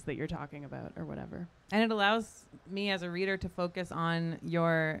places that you're talking about or whatever. And it allows me as a reader to focus on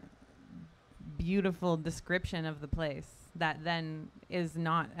your beautiful description of the place that then is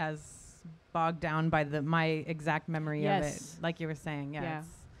not as bogged down by my exact memory of it, like you were saying.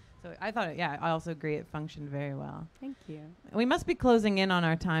 So I thought, I also agree it functioned very well. Thank you. We must be closing in on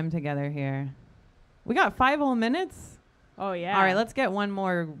our time together here. We got 5 whole minutes? Oh, yeah. All right, let's get one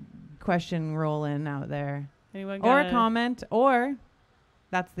more question rolling out there. Anyone or a comment, or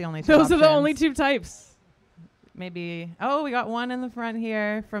that's the only two Those options. are the only 2 types. Maybe, we got one in the front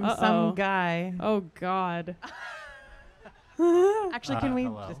here from some guy. Oh, God. Actually, can we?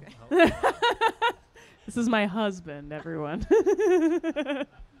 Hello. This is my husband, everyone.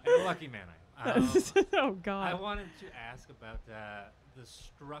 I'm a lucky man. Oh, God. I wanted to ask about the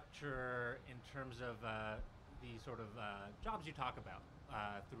structure in terms of the sort of jobs you talk about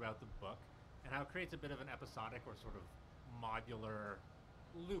throughout the book, and how it creates a bit of an episodic or sort of modular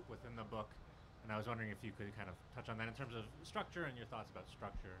loop within the book. And I was wondering if you could kind of touch on that in terms of structure and your thoughts about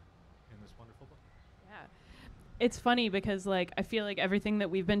structure in this wonderful book. Yeah. It's funny because like I feel like everything that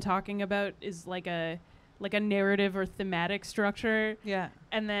we've been talking about is like a narrative or thematic structure. Yeah.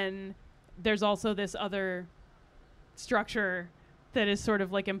 And then there's also this other structure that is sort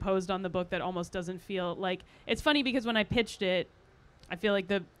of like imposed on the book that almost doesn't feel like. It's funny because when I pitched it, I feel like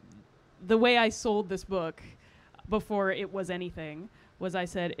the way I sold this book before it was anything was I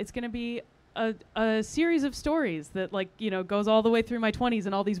said it's going to be a series of stories that like, goes all the way through my 20s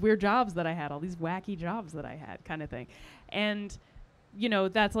and all these weird jobs that I had, all these wacky jobs that I had kind of thing. And,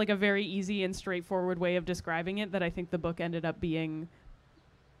 that's like a very easy and straightforward way of describing it that I think the book ended up being.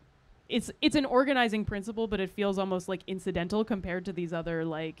 It's an organizing principle, but it feels almost like incidental compared to these other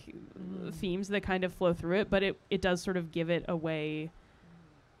like themes that kind of flow through it. But it does sort of give it a way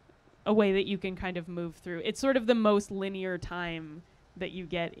that you can kind of move through. It's sort of the most linear time that you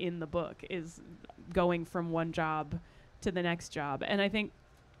get in the book is going from one job to the next job. And I think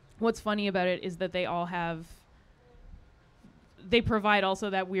what's funny about it is that they provide also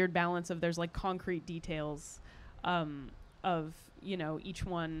that weird balance of there's like concrete details of, each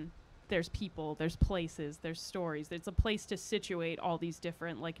one. There's people, there's places, there's stories. It's a place to situate all these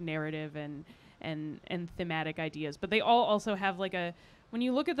different like narrative and thematic ideas. But they all also have like when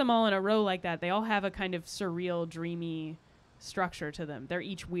you look at them all in a row like that, they all have a kind of surreal, dreamy structure to them. They're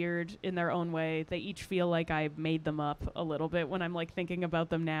each weird in their own way. They each feel like I made them up a little bit when I'm like thinking about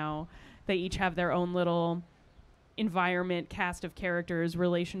them now. They each have their own little environment, cast of characters,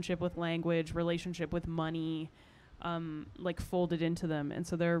 relationship with language, relationship with money, like folded into them. And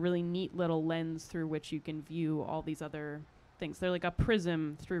so they're a really neat little lens through which you can view all these other things. They're like a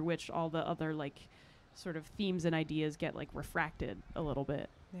prism through which all the other like sort of themes and ideas get like refracted a little bit.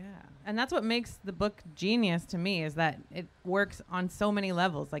 Yeah. And that's what makes the book genius to me, is that it works on so many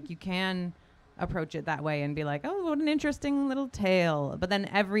levels. Like, you can approach it that way and be like, oh, what an interesting little tale. But then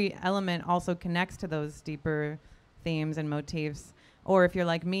every element also connects to those deeper themes and motifs. Or if you're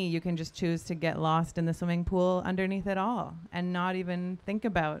like me, you can just choose to get lost in the swimming pool underneath it all and not even think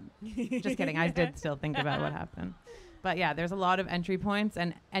about. Just kidding. I did still think about what happened. But yeah, there's a lot of entry points,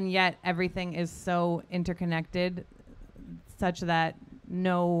 and yet everything is so interconnected such that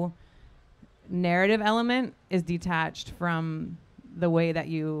no narrative element is detached from the way that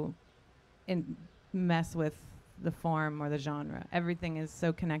you mess with the form or the genre. Everything is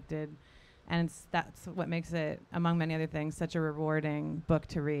so connected, and that's what makes it, among many other things, such a rewarding book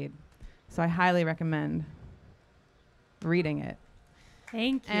to read. So I highly recommend reading it.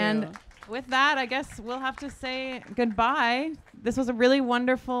 Thank you. And with that, I guess we'll have to say goodbye. This was a really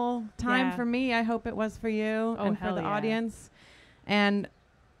wonderful time for me. I hope it was for you and for the audience. And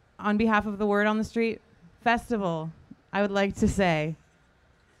on behalf of the Word on the Street Festival, I would like to say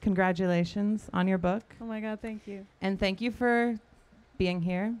congratulations on your book. Oh my God, thank you. And thank you for being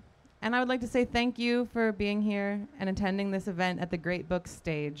here. And I would like to say thank you for being here and attending this event at the Great Books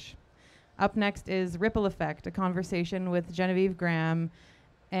stage. Up next is Ripple Effect, a conversation with Genevieve Graham,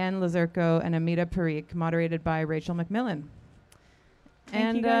 Anne Lazurko, and Amita Parikh, moderated by Rachel McMillan.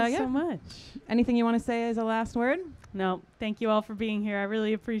 Thank you guys so much. Anything you want to say as a last word? No, thank you all for being here. I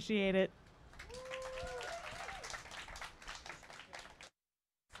really appreciate it.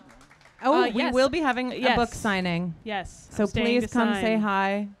 Oh, we yes. will be having a book signing. Yes. So please come say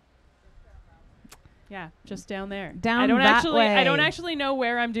hi. Yeah, just down there. Down I don't that actually way. I don't actually know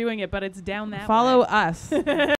where I'm doing it, but it's down that way. Follow us.